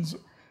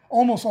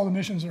almost all the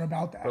missions are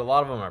about that. But a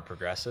lot of them are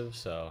progressive,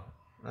 so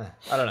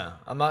I don't know.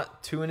 I'm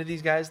not too into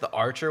these guys. The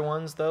archer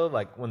ones, though,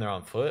 like when they're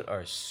on foot,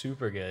 are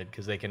super good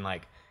because they can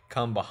like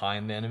come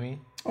behind the enemy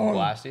and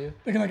blast you.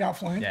 They can like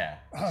outflank. Yeah,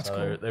 oh, that's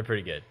cool. They're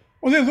pretty good.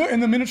 Well, they look,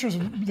 and the miniatures,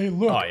 they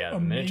look Oh yeah, the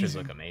amazing. miniatures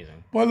look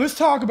amazing. Well, let's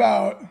talk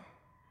about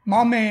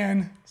my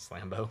man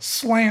Slambo.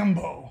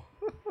 Slambo.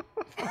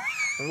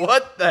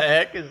 What the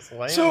heck is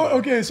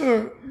Slambo?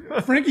 So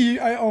Frankie,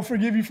 I'll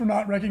forgive you for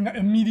not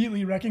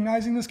immediately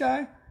recognizing this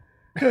guy,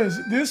 because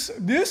this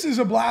is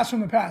a blast from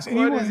the past.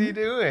 What is he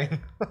doing?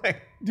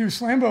 Dude,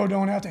 Slambo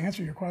don't have to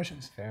answer your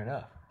questions. Fair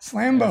enough.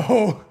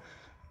 Slambo.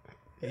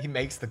 He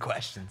makes the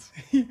questions.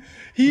 He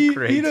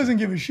doesn't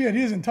give a shit.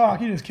 He doesn't talk.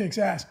 He just kicks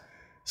ass.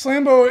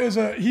 Slambo is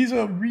a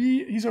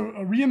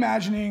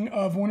reimagining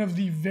of one of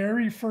the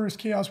very first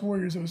Chaos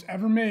Warriors that was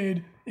ever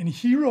made in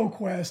Hero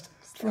Quest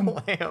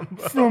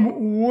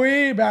from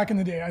way back in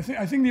the day. I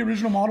think the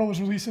original model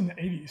was released in the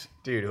 80s.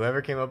 Dude,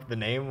 whoever came up with the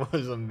name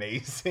was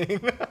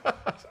amazing.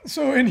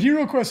 So in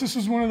Hero Quest, this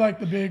was one of like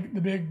the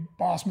big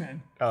boss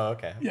men. Oh,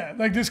 okay. Yeah,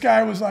 like this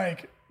guy was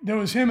like, there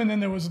was him and then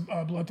there was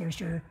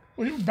Bloodthirster.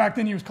 Back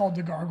then he was called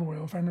the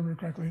Gargoyle, if I remember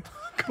correctly.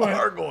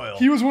 Gargoyle.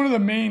 He was one of the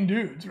main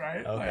dudes,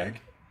 right? Okay.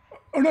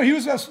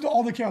 That's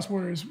all the Chaos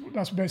Warriors.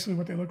 That's basically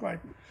what they look like.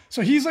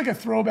 So he's like a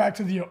throwback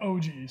to the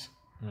OGs.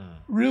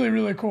 Really,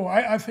 really cool.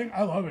 I think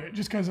I love it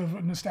just because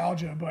of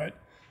nostalgia, but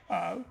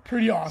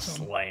pretty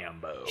awesome.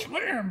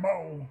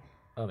 Slambo.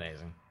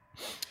 Amazing.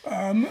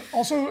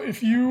 Also,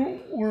 if you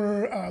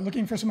were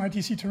looking for some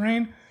ITC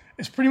terrain,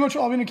 it's pretty much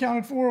all been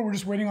accounted for. We're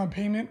just waiting on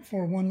payment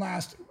for one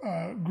last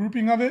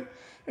grouping of it.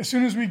 As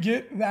soon as we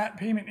get that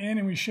payment in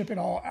and we ship it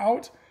all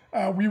out,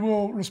 we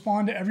will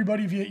respond to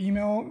everybody via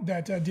email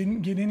that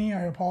didn't get any.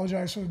 I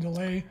apologize for the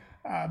delay,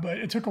 but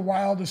it took a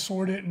while to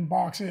sort it and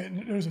box it,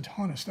 and there's a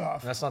ton of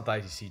stuff. That's not the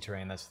ITC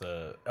terrain. That's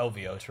the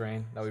LVO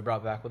terrain that we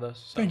brought back with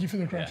us. So, thank you for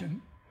the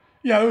correction.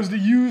 Yeah, it was the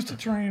used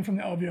terrain from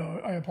the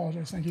LVO. I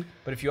apologize. Thank you.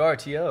 But if you are a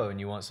TO and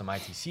you want some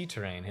ITC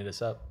terrain, hit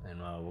us up,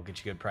 and we'll get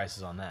you good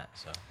prices on that.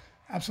 So.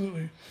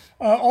 Absolutely.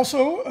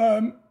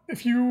 Also,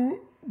 if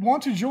you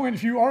want to join,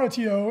 if you are a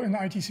TO in the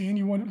ITC and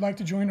you would like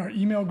to join our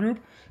email group,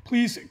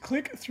 please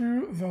click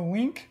through the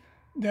link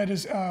that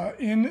is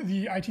in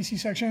the ITC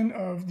section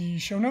of the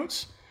show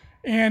notes,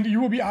 and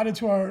you will be added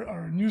to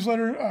our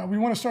newsletter. We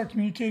want to start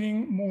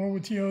communicating more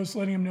with TOs,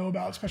 letting them know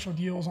about special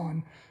deals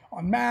on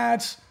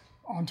mats,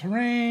 on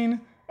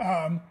terrain,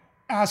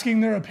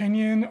 asking their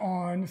opinion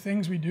on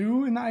things we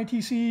do in the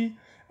ITC,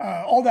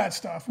 all that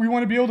stuff. We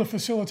want to be able to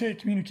facilitate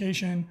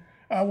communication.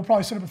 We'll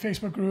probably set up a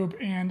Facebook group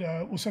and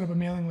we'll set up a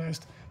mailing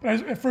list.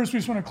 But at first, we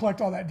just want to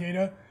collect all that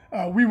data.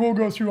 We will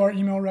go through our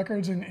email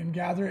records and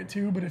gather it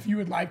too. But if you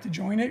would like to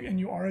join it and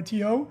you are a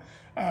TO,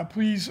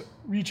 please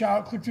reach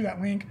out, click through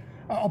that link.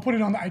 I'll put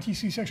it on the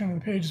ITC section of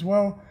the page as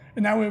well.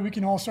 And that way we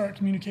can all start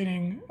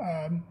communicating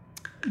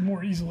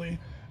more easily.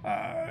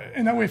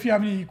 And that way, if you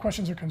have any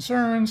questions or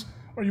concerns,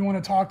 or you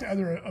want to talk to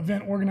other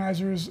event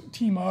organizers,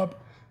 team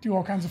up, do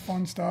all kinds of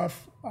fun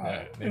stuff.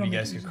 Maybe you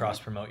guys could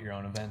cross-promote your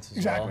own events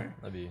as well.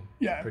 That'd be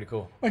pretty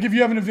cool. Like if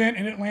you have an event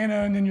in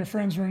Atlanta and then your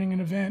friend's running an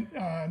event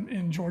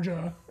in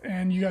Georgia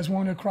and you guys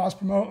want to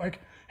cross-promote, like,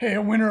 hey,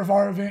 a winner of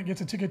our event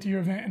gets a ticket to your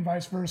event and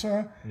vice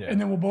versa, and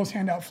then we'll both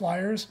hand out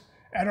flyers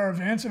at our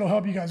events. It'll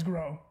help you guys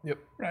grow. Yep.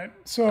 Right?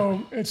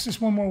 So it's just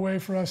one more way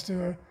for us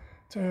to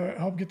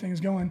help get things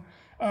going.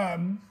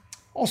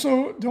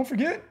 Also, don't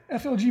forget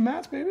FLG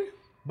mats, baby.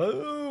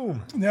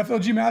 Boom! The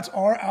FLG mats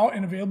are out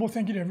and available.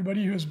 Thank you to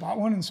everybody who has bought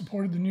one and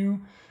supported the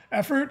new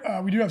effort.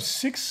 We do have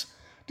 6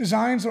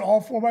 designs. They're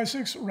all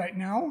 4x6 right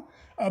now.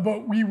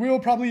 But we will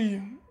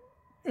probably,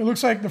 it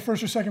looks like the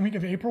first or second week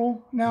of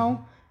April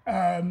now.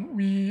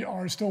 We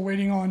are still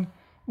waiting on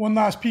one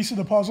last piece of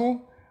the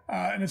puzzle.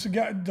 And it's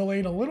got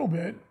delayed a little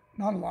bit.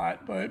 Not a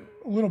lot, but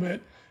a little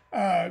bit.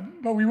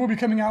 But we will be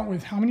coming out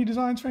with how many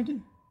designs,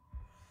 Frankie?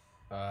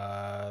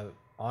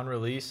 On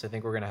release, I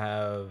think we're going to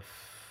have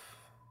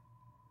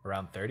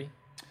around 30.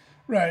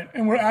 Right,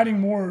 and we're adding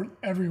more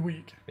every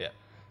week. Yeah.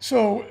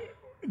 So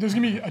there's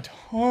going to be a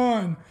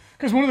ton.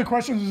 Because one of the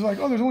questions is like,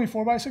 oh, there's only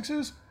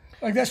 4x6s?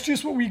 Like, that's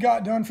just what we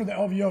got done for the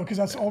LVO, because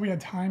that's all we had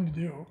time to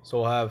do.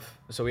 So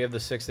we have the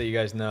 6 that you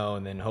guys know,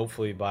 and then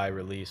hopefully by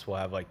release, we'll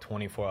have like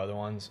 24 other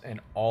ones, and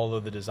all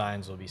of the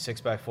designs will be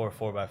 6x4,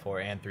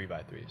 4x4, and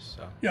 3x3s.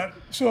 So. Yeah,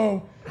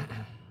 so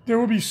there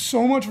will be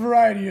so much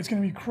variety. It's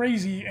going to be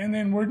crazy, and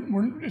then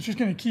it's just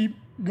going to keep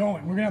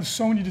going. We're going to have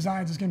so many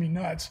designs. It's going to be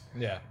nuts.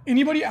 Yeah.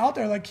 Anybody out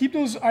there, like, keep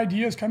those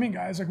ideas coming,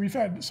 guys. Like, we've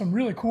had some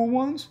really cool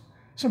ones.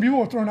 Some people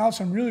have thrown out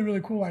some really,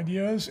 really cool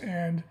ideas,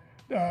 and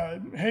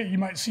hey, you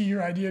might see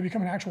your idea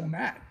become an actual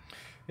mat.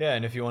 Yeah,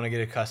 and if you want to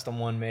get a custom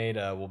one made,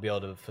 we'll be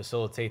able to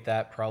facilitate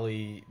that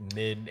probably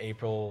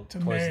mid-April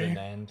towards the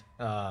end.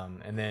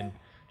 And then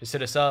just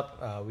hit us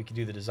up. We can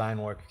do the design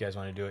work. If you guys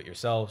want to do it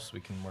yourselves,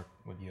 we can work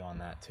with you on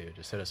that too.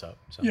 Just hit us up.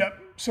 So. Yep.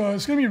 So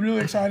it's going to be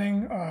really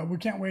exciting. We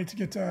can't wait to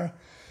get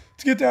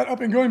that up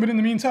and going. But in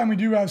the meantime, we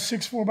do have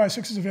 6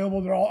 4x6s available.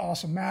 They're all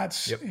awesome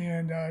mats. Yep.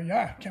 And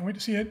yeah, can't wait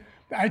to see it.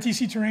 The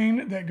ITC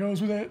terrain that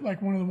goes with it,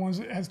 like one of the ones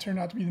that has turned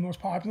out to be the most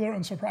popular,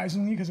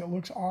 unsurprisingly, because it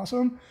looks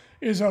awesome,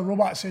 is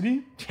Robot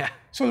City. Yeah.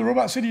 So the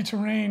Robot City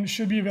terrain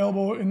should be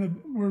available in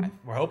the.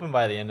 We're hoping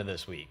by the end of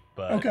this week,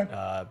 but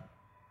okay.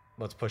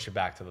 Let's push it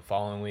back to the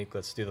following week.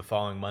 Let's do the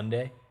following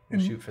Monday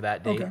and shoot for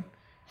that date. Okay.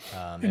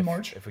 In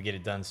March. If we get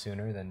it done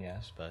sooner, then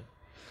yes. But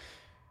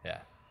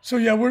yeah. So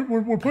yeah,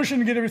 we're pushing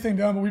to get everything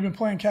done, but we've been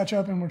playing catch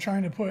up and we're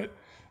trying to put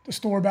the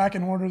store back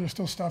in order. There's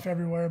still stuff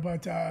everywhere,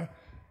 but.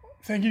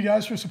 Thank you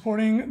guys for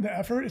supporting the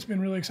effort. It's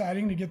been really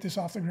exciting to get this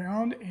off the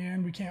ground,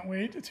 and we can't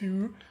wait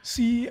to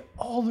see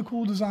all the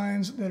cool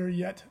designs that are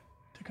yet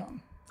to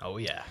come. Oh,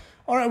 yeah.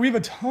 All right, we have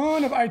a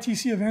ton of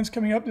ITC events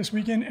coming up this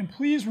weekend, and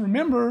please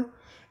remember,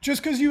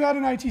 just because you had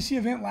an ITC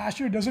event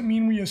last year doesn't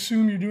mean we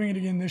assume you're doing it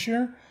again this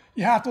year.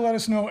 You have to let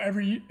us know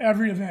every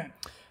event.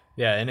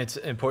 Yeah, and it's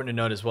important to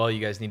note as well,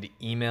 you guys need to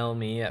email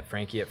me at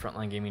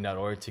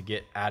frankie@frontlinegaming.org to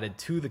get added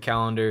to the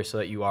calendar so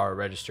that you are a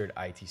registered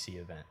ITC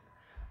event.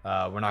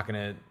 We're not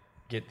going to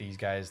get these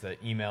guys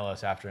that email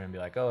us after and be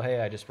like, oh,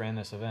 hey, I just ran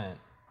this event.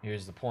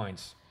 Here's the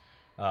points.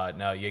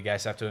 No, you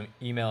guys have to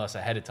email us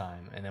ahead of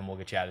time, and then we'll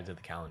get you added to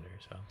the calendar.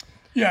 So.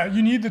 Yeah,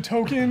 you need the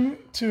token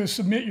to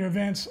submit your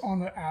events on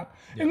the app,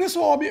 and this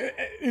will all be.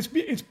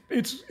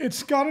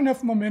 It's got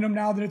enough momentum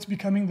now that it's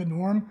becoming the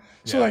norm.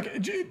 So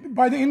like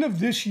by the end of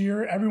this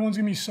year, everyone's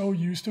gonna be so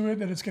used to it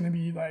that it's gonna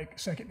be like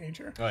second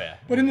nature. Oh yeah.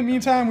 But in the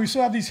meantime, we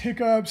still have these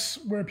hiccups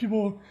where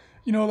people,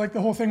 like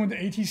the whole thing with the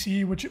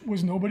ATC, which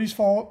was nobody's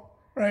fault.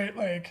 Right,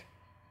 like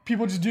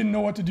people just didn't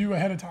know what to do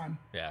ahead of time.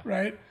 Yeah.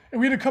 Right,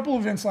 and we had a couple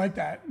events like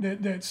that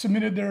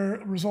submitted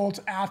their results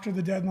after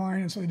the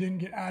deadline, and so they didn't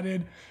get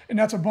added, and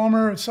that's a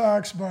bummer. It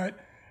sucks, but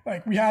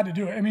like we had to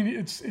do it. I mean,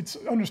 it's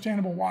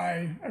understandable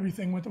why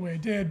everything went the way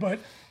it did, but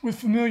with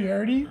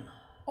familiarity,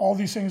 all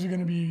these things are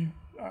going to be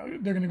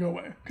they're going to go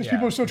away because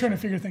people are still trying to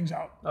figure things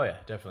out. Oh yeah,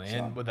 definitely.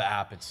 So. And with the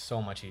app, it's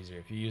so much easier.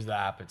 If you use the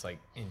app, it's like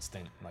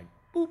instant, like.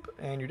 Boop,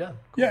 and you're done.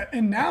 Cool. Yeah,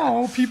 and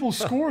now people's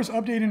scores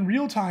update in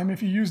real time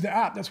if you use the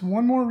app. That's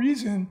one more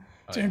reason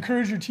to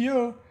encourage your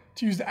TO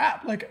to use the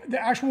app. Like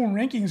the actual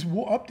rankings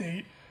will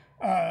update.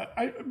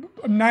 I'm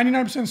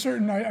 99%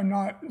 certain I'm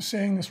not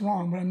saying this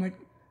wrong, but I'm like,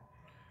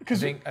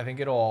 because I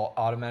think it'll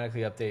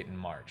automatically update in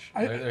March.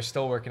 They're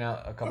still working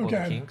out a couple of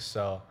the kinks,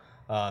 so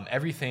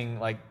everything,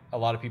 like a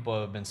lot of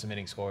people have been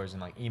submitting scores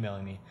and like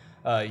emailing me.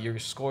 Your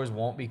scores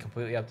won't be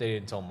completely updated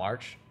until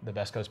March. The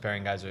Best Coast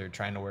Pairing guys are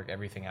trying to work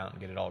everything out and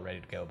get it all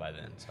ready to go by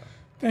then. So.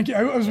 Thank you.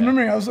 I was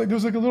remembering. I was like, there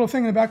was like a little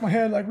thing in the back of my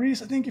head, like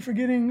Reese, I think you're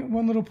forgetting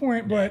one little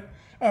point. But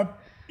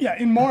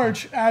in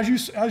March, as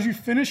you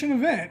finish an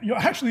event, your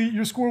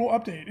score will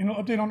update, and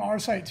it'll update on our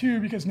site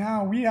too, because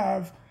now we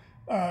have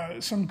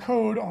some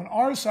code on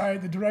our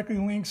site that directly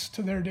links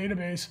to their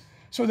database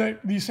so that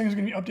these things are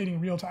going to be updating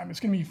real time.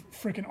 It's going to be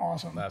freaking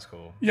awesome. That's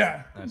cool.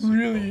 Yeah, that's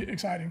really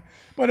exciting.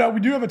 But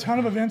we do have a ton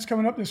of events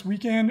coming up this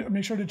weekend.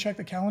 Make sure to check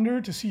the calendar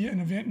to see an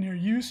event near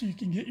you so you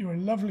can get your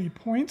lovely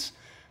points.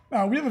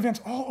 We have events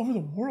all over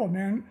the world,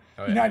 man.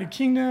 Oh, yeah. United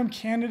Kingdom,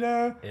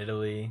 Canada,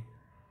 Italy,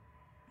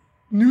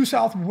 New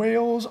South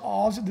Wales,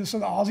 Aussie. So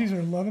the Aussies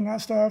are loving that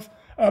stuff.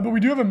 But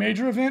we do have a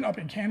major event up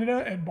in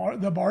Canada at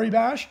the Bari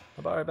Bash.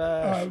 The Bari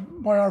Bash.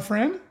 By our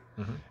friend.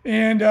 Mm-hmm.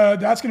 And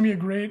that's going to be a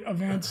great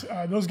event.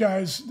 Those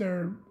guys,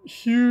 they're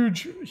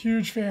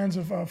huge fans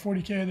of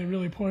 40K. They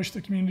really push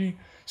the community.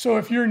 So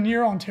if you're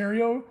near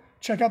Ontario,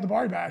 check out the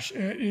Bari Bash.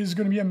 It is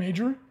going to be a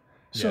major.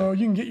 So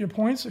you can get your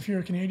points. If you're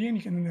a Canadian,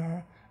 you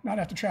can not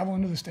have to travel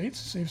into the States,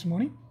 save some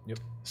money. Yep.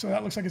 So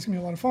that looks like it's going to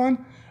be a lot of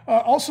fun.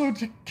 Also,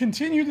 to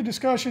continue the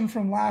discussion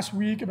from last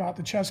week about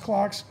the chess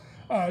clocks,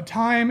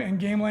 time and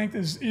game length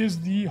is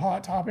the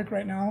hot topic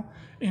right now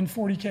in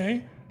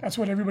 40K. That's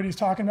what everybody's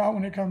talking about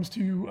when it comes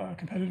to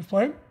competitive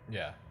play.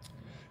 Yeah.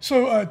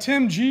 So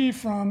Tim G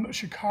from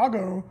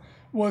Chicago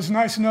was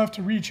nice enough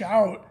to reach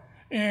out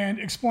and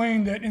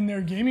explain that in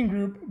their gaming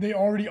group, they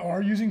already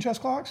are using chess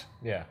clocks.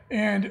 Yeah.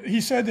 And he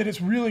said that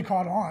it's really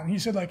caught on. He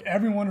said like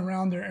everyone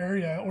around their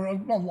area, or a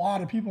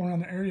lot of people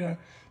around the area,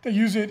 they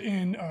use it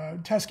in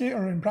test game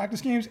or in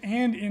practice games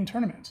and in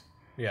tournaments.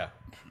 Yeah.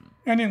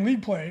 And in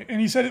league play.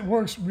 And he said it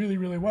works really,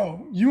 really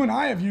well. You and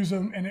I have used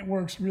them and it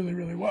works really,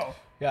 really well.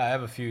 Yeah, I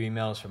have a few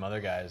emails from other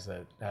guys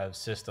that have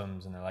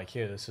systems, and they're like,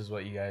 here, this is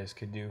what you guys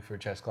could do for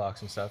chess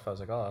clocks and stuff. I was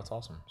like, oh, that's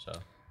awesome. So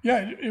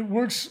yeah, it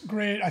works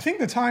great. I think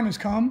the time has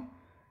come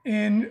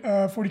in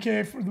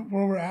 40K for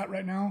where we're at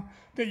right now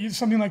that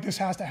something like this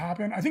has to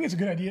happen. I think it's a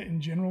good idea in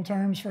general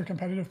terms for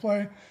competitive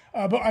play.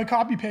 But I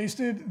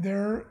copy-pasted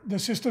the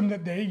system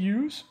that they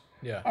use.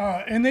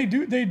 Yeah. And they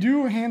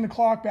do hand the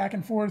clock back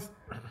and forth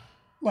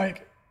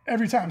like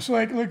every time. So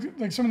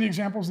like some of the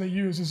examples they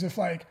use is if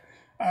like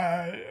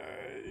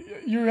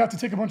you have to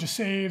take a bunch of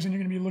saves and you're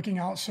going to be looking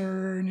out,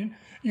 sir, and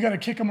you got to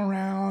kick them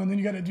around, then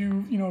you got to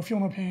do, feel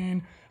no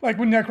pain. Like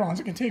with Necrons,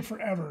 it can take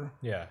forever.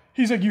 Yeah.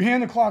 He's like, you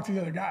hand the clock to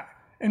the other guy.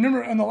 And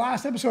remember, in the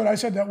last episode, I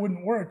said that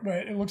wouldn't work,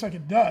 but it looks like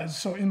it does.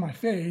 So in my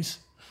face.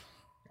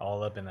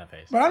 All up in that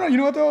face. But I don't, you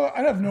know what though?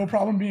 I'd have no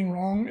problem being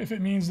wrong if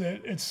it means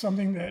that it's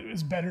something that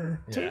is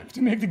better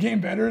to make the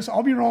game better. So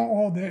I'll be wrong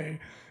all day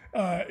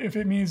if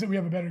it means that we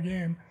have a better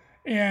game.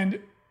 And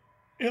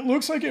it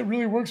looks like it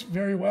really works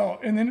very well.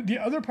 And then the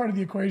other part of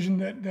the equation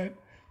that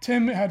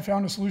Tim had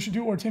found a solution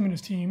to, or Tim and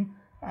his team,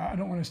 I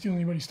don't want to steal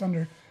anybody's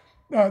thunder,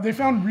 they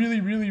found really,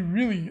 really,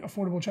 really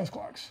affordable chess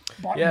clocks.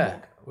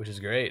 Which is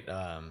great.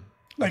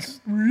 Like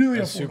really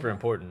that's affordable. Super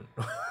important.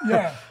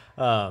 Yeah.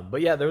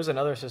 But yeah, there was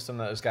another system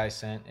that this guy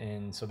sent.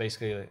 And so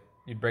basically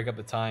you'd break up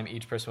the time.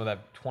 Each person would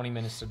have 20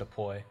 minutes to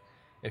deploy.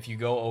 If you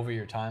go over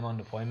your time on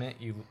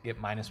deployment, you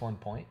get -1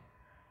 point.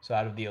 So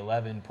out of the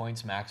 11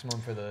 points maximum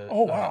for the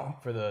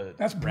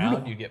That's round,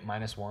 brutal. you get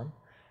 -1.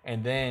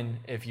 And then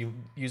if you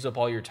use up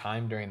all your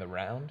time during the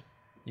round,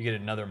 you get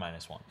another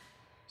 -1.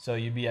 So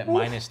you'd be at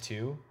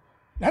 -2.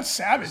 That's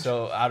savage.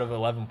 So out of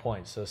 11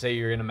 points. So say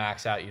you're going to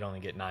max out, you'd only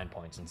get 9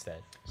 points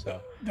instead.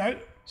 So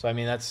I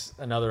mean, that's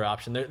another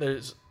option.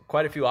 There's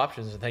quite a few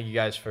options. And thank you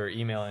guys for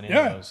emailing in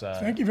those,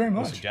 thank you very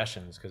much. those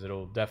suggestions, because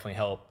it'll definitely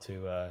help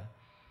to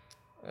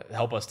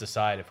help us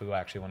decide if we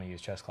actually want to use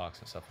chess clocks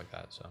and stuff like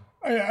that. So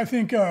I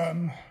think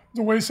the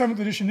way 7th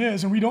edition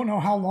is, and we don't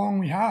know how long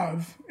we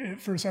have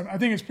for 7th, I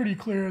think it's pretty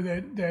clear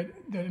that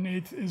an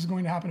 8th is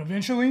going to happen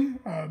eventually,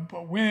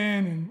 but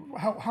when and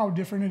how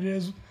different it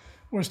is,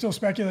 we're still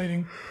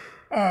speculating.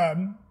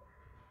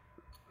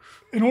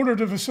 In order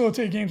to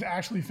facilitate games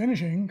actually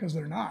finishing, because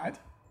they're not,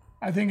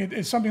 I think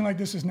it's something like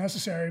this is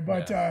necessary.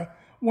 But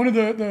one of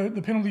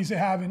the penalties they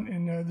have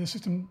in the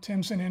system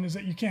Tim sent in is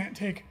that you can't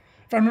take,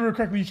 if I remember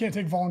correctly, you can't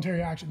take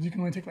voluntary actions. You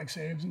can only take like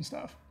saves and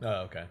stuff.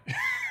 Oh, okay.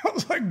 I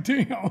was like,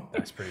 damn.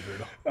 That's pretty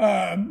brutal.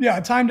 Yeah,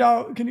 a timed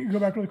out. Can you go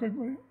back really quick?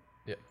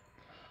 Yeah.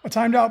 A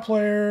timed out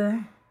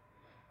player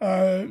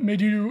may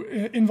do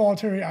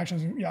involuntary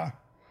actions. Yeah.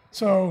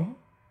 So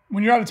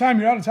when you're out of time,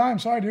 you're out of time.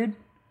 Sorry, dude.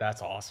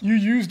 That's awesome. You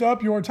used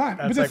up your time.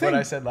 That's like what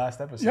I said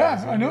last episode. Yeah,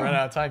 I know. When you run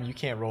out of time, you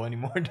can't roll any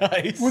more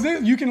dice.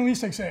 Well, you can at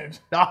least take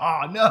saves.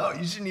 No,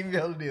 you shouldn't even be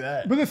able to do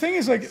that. But the thing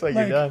is, like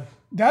you're done.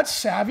 That's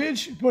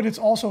savage, but it's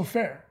also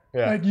fair.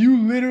 Yeah. Like you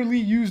literally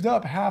used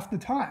up half the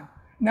time.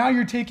 Now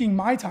you're taking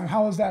my time.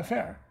 How is that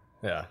fair?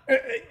 Yeah.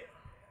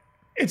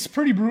 It's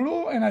pretty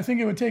brutal, and I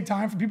think it would take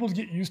time for people to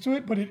get used to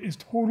it, but it is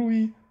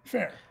totally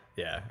fair.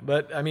 Yeah,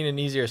 but I mean, an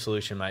easier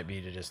solution might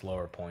be to just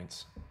lower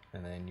points,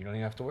 and then you don't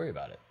even have to worry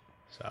about it.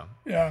 So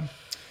yeah.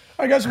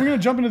 All right, guys, we're going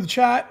to jump into the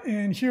chat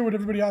and hear what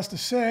everybody has to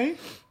say.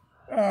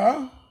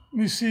 Let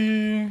me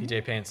see.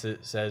 PJ Pants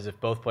says if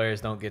both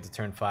players don't get to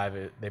turn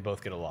 5, they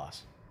both get a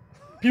loss.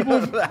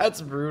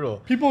 That's brutal.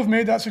 People have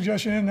made that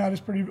suggestion, and that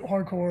is pretty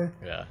hardcore.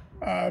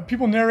 Yeah.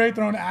 People narrate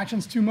their own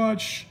actions too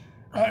much.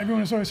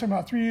 Everyone is always talking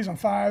about 3s on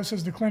 5s,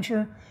 says the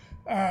clincher.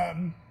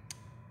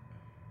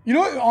 You know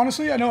what?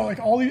 Honestly, I know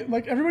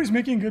everybody's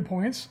making good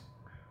points.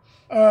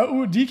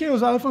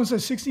 DKO's iPhone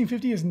says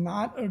 1650 is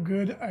not a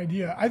good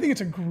idea. I think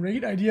it's a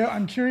great idea.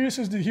 I'm curious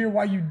as to hear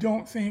why you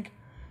don't think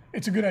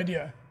it's a good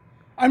idea.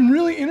 I'm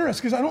really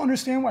interested because I don't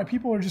understand why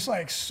people are just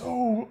like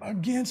so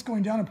against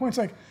going down in points.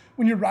 Like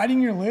when you're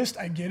writing your list,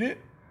 I get it.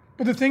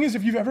 But the thing is,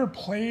 if you've ever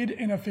played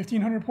in a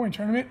 1,500 point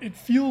tournament, it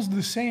feels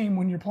the same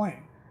when you're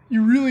playing.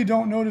 You really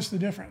don't notice the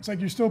difference. Like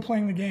you're still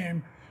playing the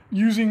game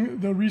using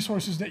the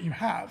resources that you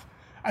have.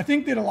 I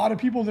think that a lot of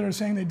people that are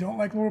saying they don't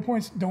like lower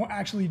points don't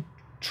actually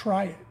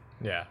try it.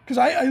 Yeah. Because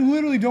I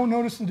literally don't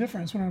notice the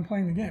difference when I'm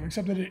playing the game,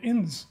 except that it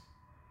ends.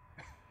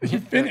 You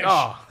finish.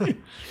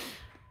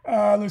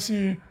 Let's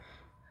see.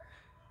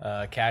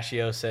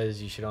 Casio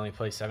says you should only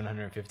play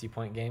 750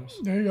 point games.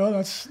 There you go.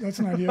 That's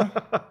an idea.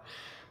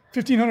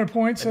 1,500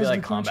 points says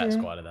like the combat clincher.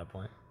 squad at that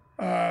point.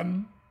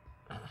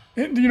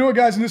 You know what,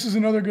 guys? And this is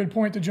another good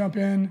point to jump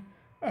in.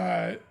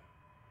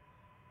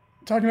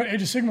 Talking about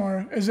Age of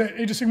Sigmar, is that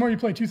Age of Sigmar you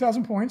play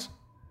 2,000 points,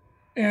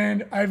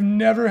 and I've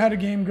never had a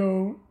game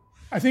go.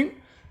 I think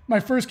my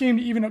first game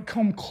to even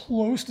come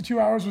close to 2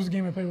 hours was the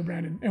game I played with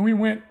Brandon, and we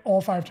went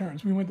all 5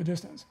 turns. We went the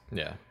distance.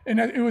 Yeah. And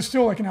it was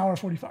still like an hour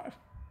 45.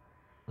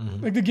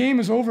 Mm-hmm. Like the game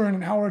is over in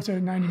an hour to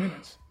 90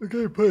 minutes. The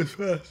game plays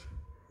fast.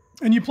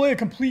 And you play a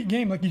complete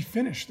game, like you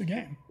finish the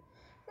game.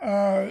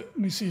 Let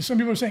me see. Some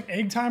people are saying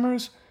egg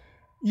timers.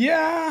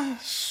 Yeah,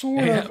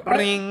 sort of.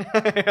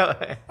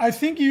 I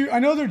think I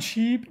know they're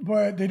cheap,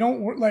 but they don't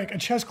work. Like a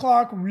chess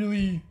clock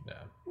really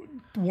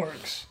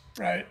works,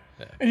 right?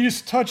 Yeah. And you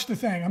just touch the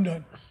thing. I'm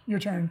done. Your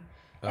turn.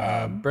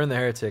 Burn the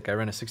Heretic. I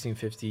ran a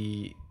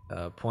 1650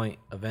 point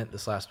event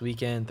this last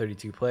weekend.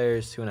 32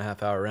 players,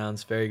 2.5 hour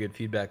rounds. Very good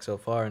feedback so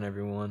far, and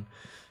everyone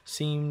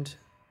seemed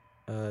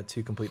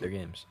to complete their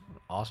games.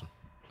 Awesome.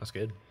 That's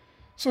good.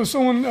 So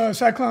someone,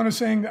 Sad Clown, is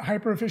saying that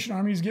hyper efficient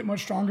armies get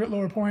much stronger at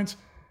lower points.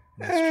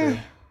 That's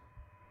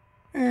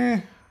true.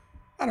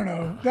 I don't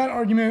know. That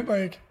argument,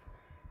 like,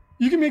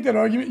 you can make that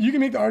argument. You can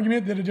make the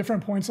argument that a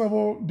different points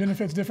level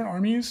benefits different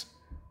armies.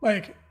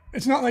 Like,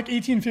 it's not like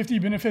 1850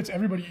 benefits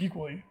everybody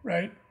equally,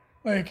 right?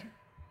 Like,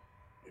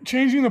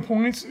 changing the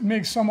points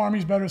makes some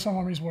armies better, some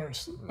armies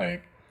worse.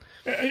 Like,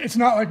 it's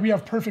not like we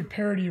have perfect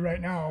parity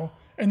right now,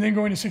 and then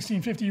going to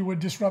 1650 would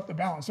disrupt the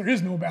balance. There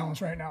is no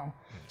balance right now.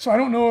 So I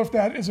don't know if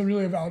that is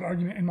really a valid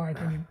argument, in my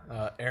opinion.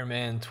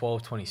 Airman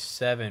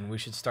 1227, we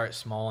should start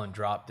small and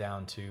drop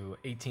down to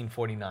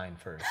 1849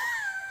 first.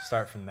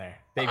 Start from there.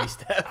 Baby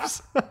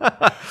steps.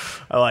 I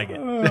like it.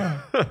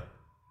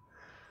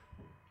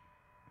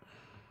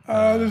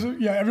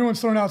 Everyone's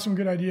throwing out some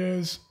good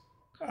ideas.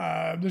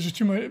 There's just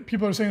too much.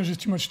 People are saying there's just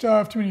too much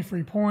stuff, too many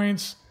free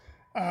points.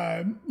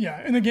 And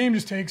the game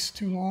just takes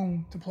too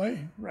long to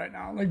play right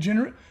now. Like,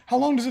 how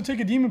long does it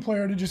take a demon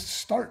player to just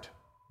start?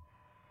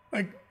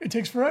 Like, it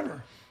takes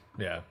forever.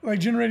 Yeah. Like,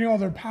 generating all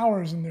their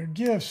powers and their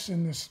gifts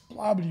and this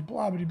blah, blah,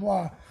 blah, blah,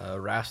 blah.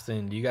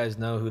 Rastin, do you guys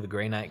know who the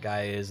Grey Knight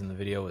guy is in the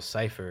video with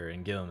Cypher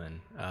and Gilliman?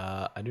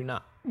 I do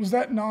not. Was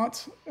that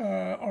not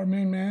our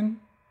main man?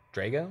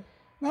 Drago?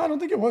 No, I don't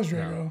think it was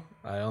Drago. No,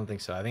 I don't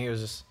think so. I think it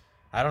was just,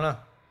 I don't know.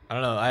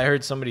 I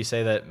heard somebody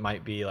say that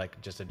might be like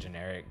just a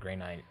generic Grey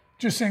Knight.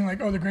 Just saying like,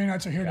 oh, the Grey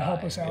Knights are here to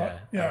help us out.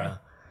 Yeah.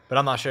 But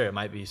I'm not sure. It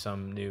might be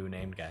some new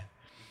named guy.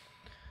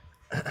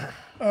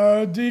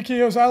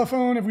 DKO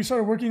Xylophone, have we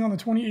started working on the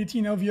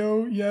 2018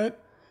 LVO yet?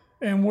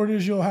 And word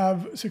is you'll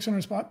have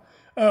 600 spot.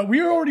 We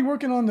are already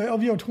working on the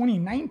LVO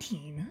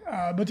 2019,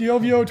 but the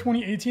LVO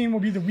 2018 will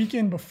be the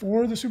weekend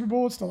before the Super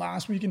Bowl. It's the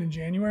last weekend in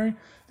January.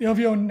 The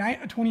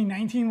LVO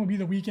 2019 will be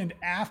the weekend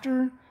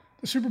after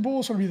the Super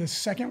Bowl, so it'll be the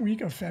second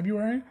week of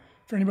February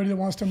for anybody that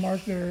wants to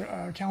mark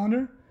their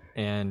calendar.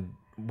 And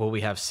will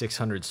we have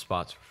 600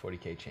 spots for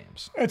 40K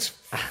champs?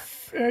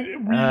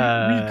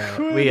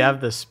 We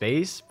have the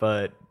space,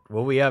 but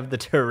will we have the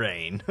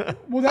terrain?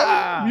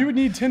 Well, we would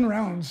need 10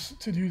 rounds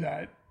to do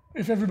that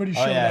if everybody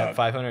showed up.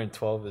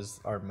 512 is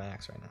our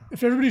max right now.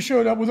 If everybody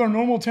showed up with our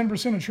normal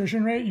 10%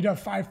 attrition rate, you'd have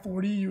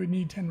 540. You would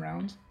need 10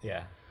 rounds.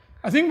 Yeah.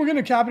 I think we're going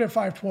to cap it at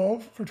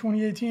 512 for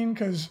 2018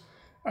 because,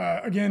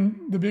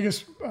 again, the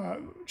biggest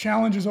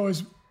challenge is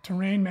always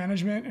terrain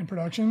management and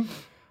production.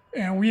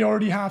 And we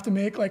already have to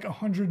make like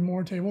 100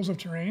 more tables of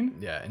terrain.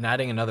 Yeah, and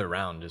adding another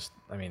round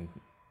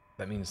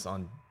that means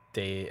on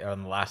the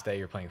last day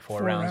you're playing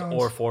four rounds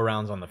or 4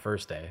 rounds on the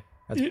first day.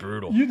 That's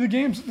brutal. You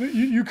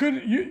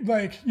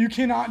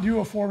cannot do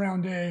a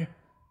 4-round day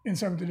in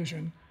 7th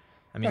edition.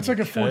 I mean, that's like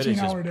a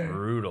 14-hour day.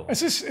 Brutal.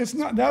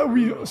 That would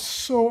be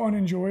so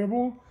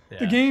unenjoyable. Yeah.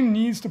 The game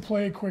needs to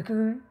play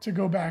quicker to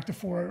go back to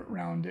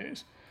 4-round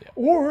days. Yeah.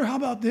 Or how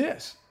about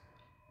this?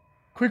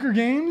 Quicker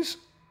games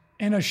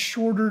and a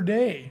shorter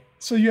day,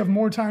 so you have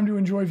more time to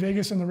enjoy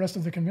Vegas and the rest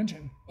of the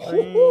convention.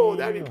 Oh,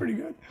 that'd be pretty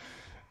good.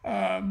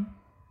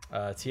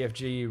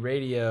 TFG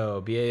Radio,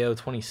 BAO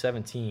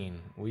 2017.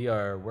 We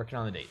are working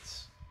on the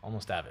dates.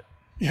 Almost have it.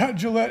 Yeah,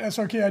 Gillette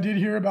SRK, I did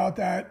hear about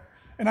that.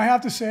 And I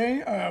have to say,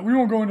 we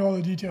won't go into all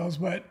the details,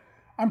 but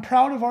I'm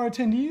proud of our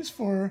attendees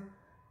for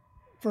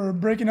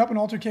breaking up an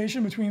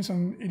altercation between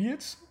some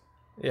idiots.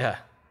 Yeah.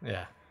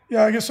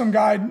 Yeah, I guess some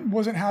guy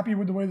wasn't happy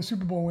with the way the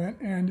Super Bowl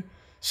went, and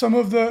some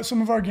of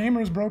our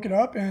gamers broke it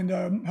up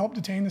and helped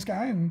detain this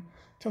guy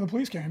until the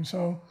police came.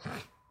 So,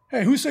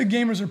 hey, who said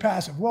gamers are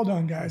passive? Well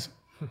done, guys.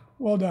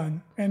 Well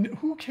done. And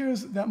who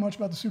cares that much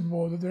about the Super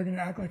Bowl that they're going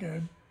to act like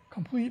a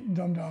complete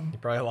dum-dum? You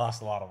probably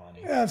lost a lot of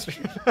money. Yeah, that's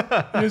true.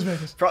 It is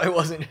Vegas. Probably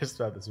wasn't just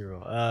about the Super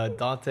Bowl.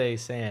 Dante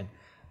San,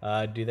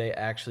 do they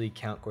actually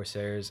count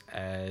Corsairs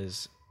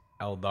as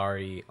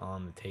Eldari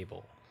on the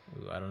table?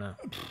 Ooh, I don't know.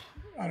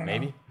 I don't know.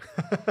 Maybe?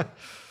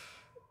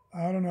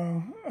 I don't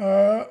know.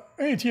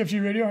 Hey,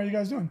 TFG Radio, how you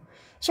guys doing?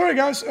 Sorry,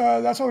 guys.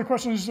 That's all the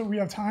questions that we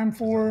have time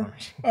for.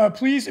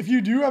 Please, if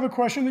you do have a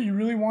question that you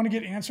really want to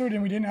get answered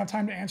and we didn't have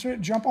time to answer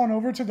it, jump on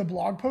over to the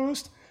blog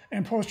post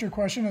and post your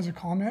question as a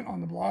comment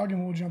on the blog,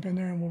 and we'll jump in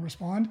there and we'll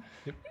respond.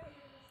 Yep.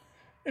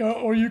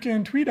 Or you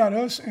can tweet at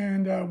us,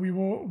 and we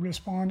will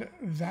respond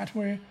that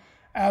way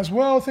as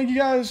well. Thank you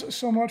guys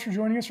so much for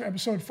joining us for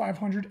episode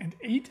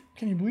 508.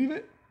 Can you believe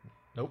it?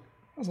 Nope.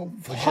 That was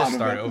a lot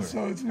of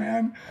episodes,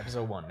 man.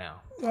 Episode 1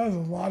 now. That was a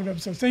lot of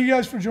episodes. Thank you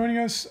guys for joining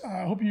us.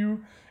 I hope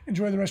you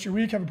enjoy the rest of your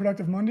week. Have a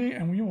productive Monday,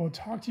 and we will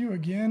talk to you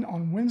again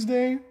on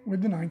Wednesday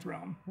with the 9th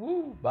Realm.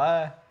 Woo,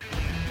 bye.